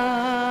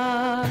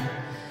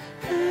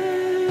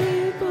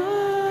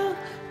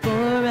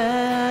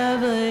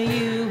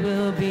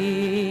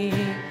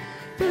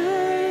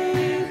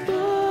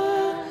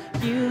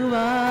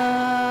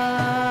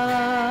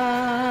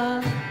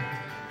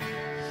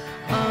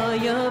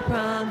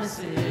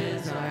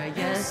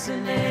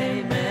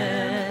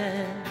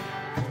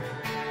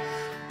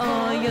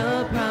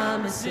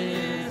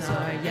 promises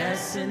are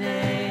yes and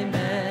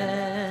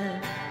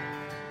amen.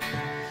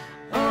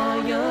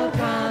 All your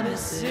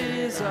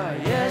promises are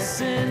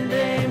yes and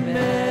amen.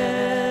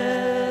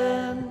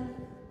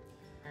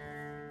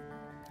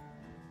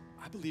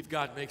 I believe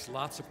God makes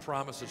lots of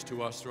promises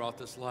to us throughout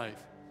this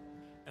life.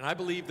 And I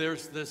believe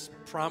there's this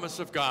promise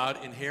of God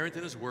inherent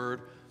in His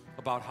Word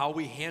about how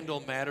we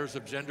handle matters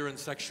of gender and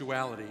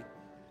sexuality.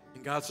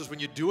 And God says, when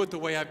you do it the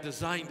way I've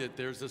designed it,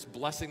 there's this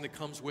blessing that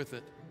comes with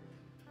it.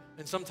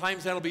 And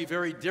sometimes that'll be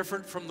very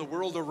different from the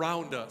world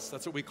around us.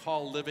 That's what we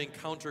call living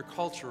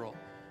countercultural.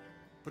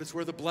 But it's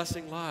where the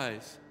blessing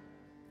lies.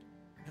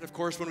 And of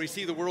course, when we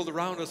see the world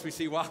around us, we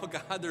see, wow,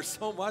 God, there's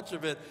so much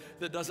of it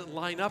that doesn't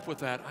line up with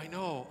that. I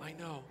know.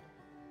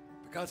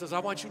 But God says, I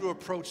want you to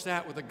approach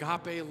that with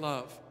agape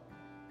love.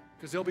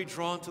 Because they'll be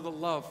drawn to the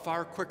love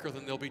far quicker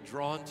than they'll be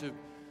drawn to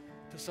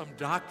some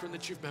doctrine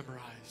that you've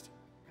memorized.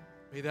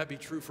 May that be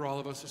true for all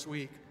of us this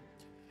week.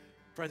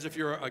 Friends, if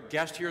you're a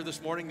guest here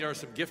this morning, there are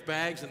some gift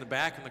bags in the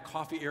back in the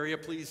coffee area.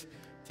 Please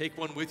take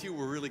one with you.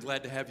 We're really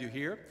glad to have you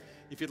here.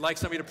 If you'd like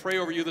somebody to pray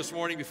over you this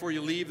morning before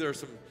you leave, there are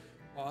some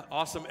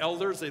awesome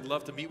elders. They'd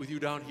love to meet with you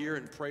down here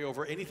and pray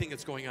over anything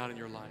that's going on in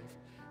your life.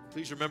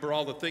 Please remember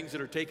all the things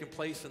that are taking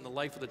place in the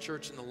life of the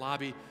church in the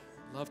lobby.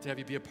 I'd love to have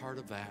you be a part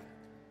of that.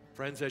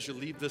 Friends, as you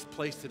leave this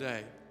place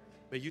today,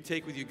 may you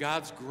take with you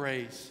God's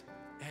grace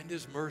and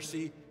His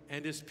mercy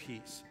and His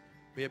peace.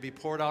 May it be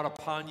poured out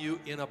upon you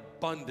in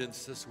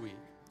abundance this week.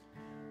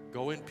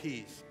 Go in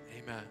peace.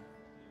 Amen.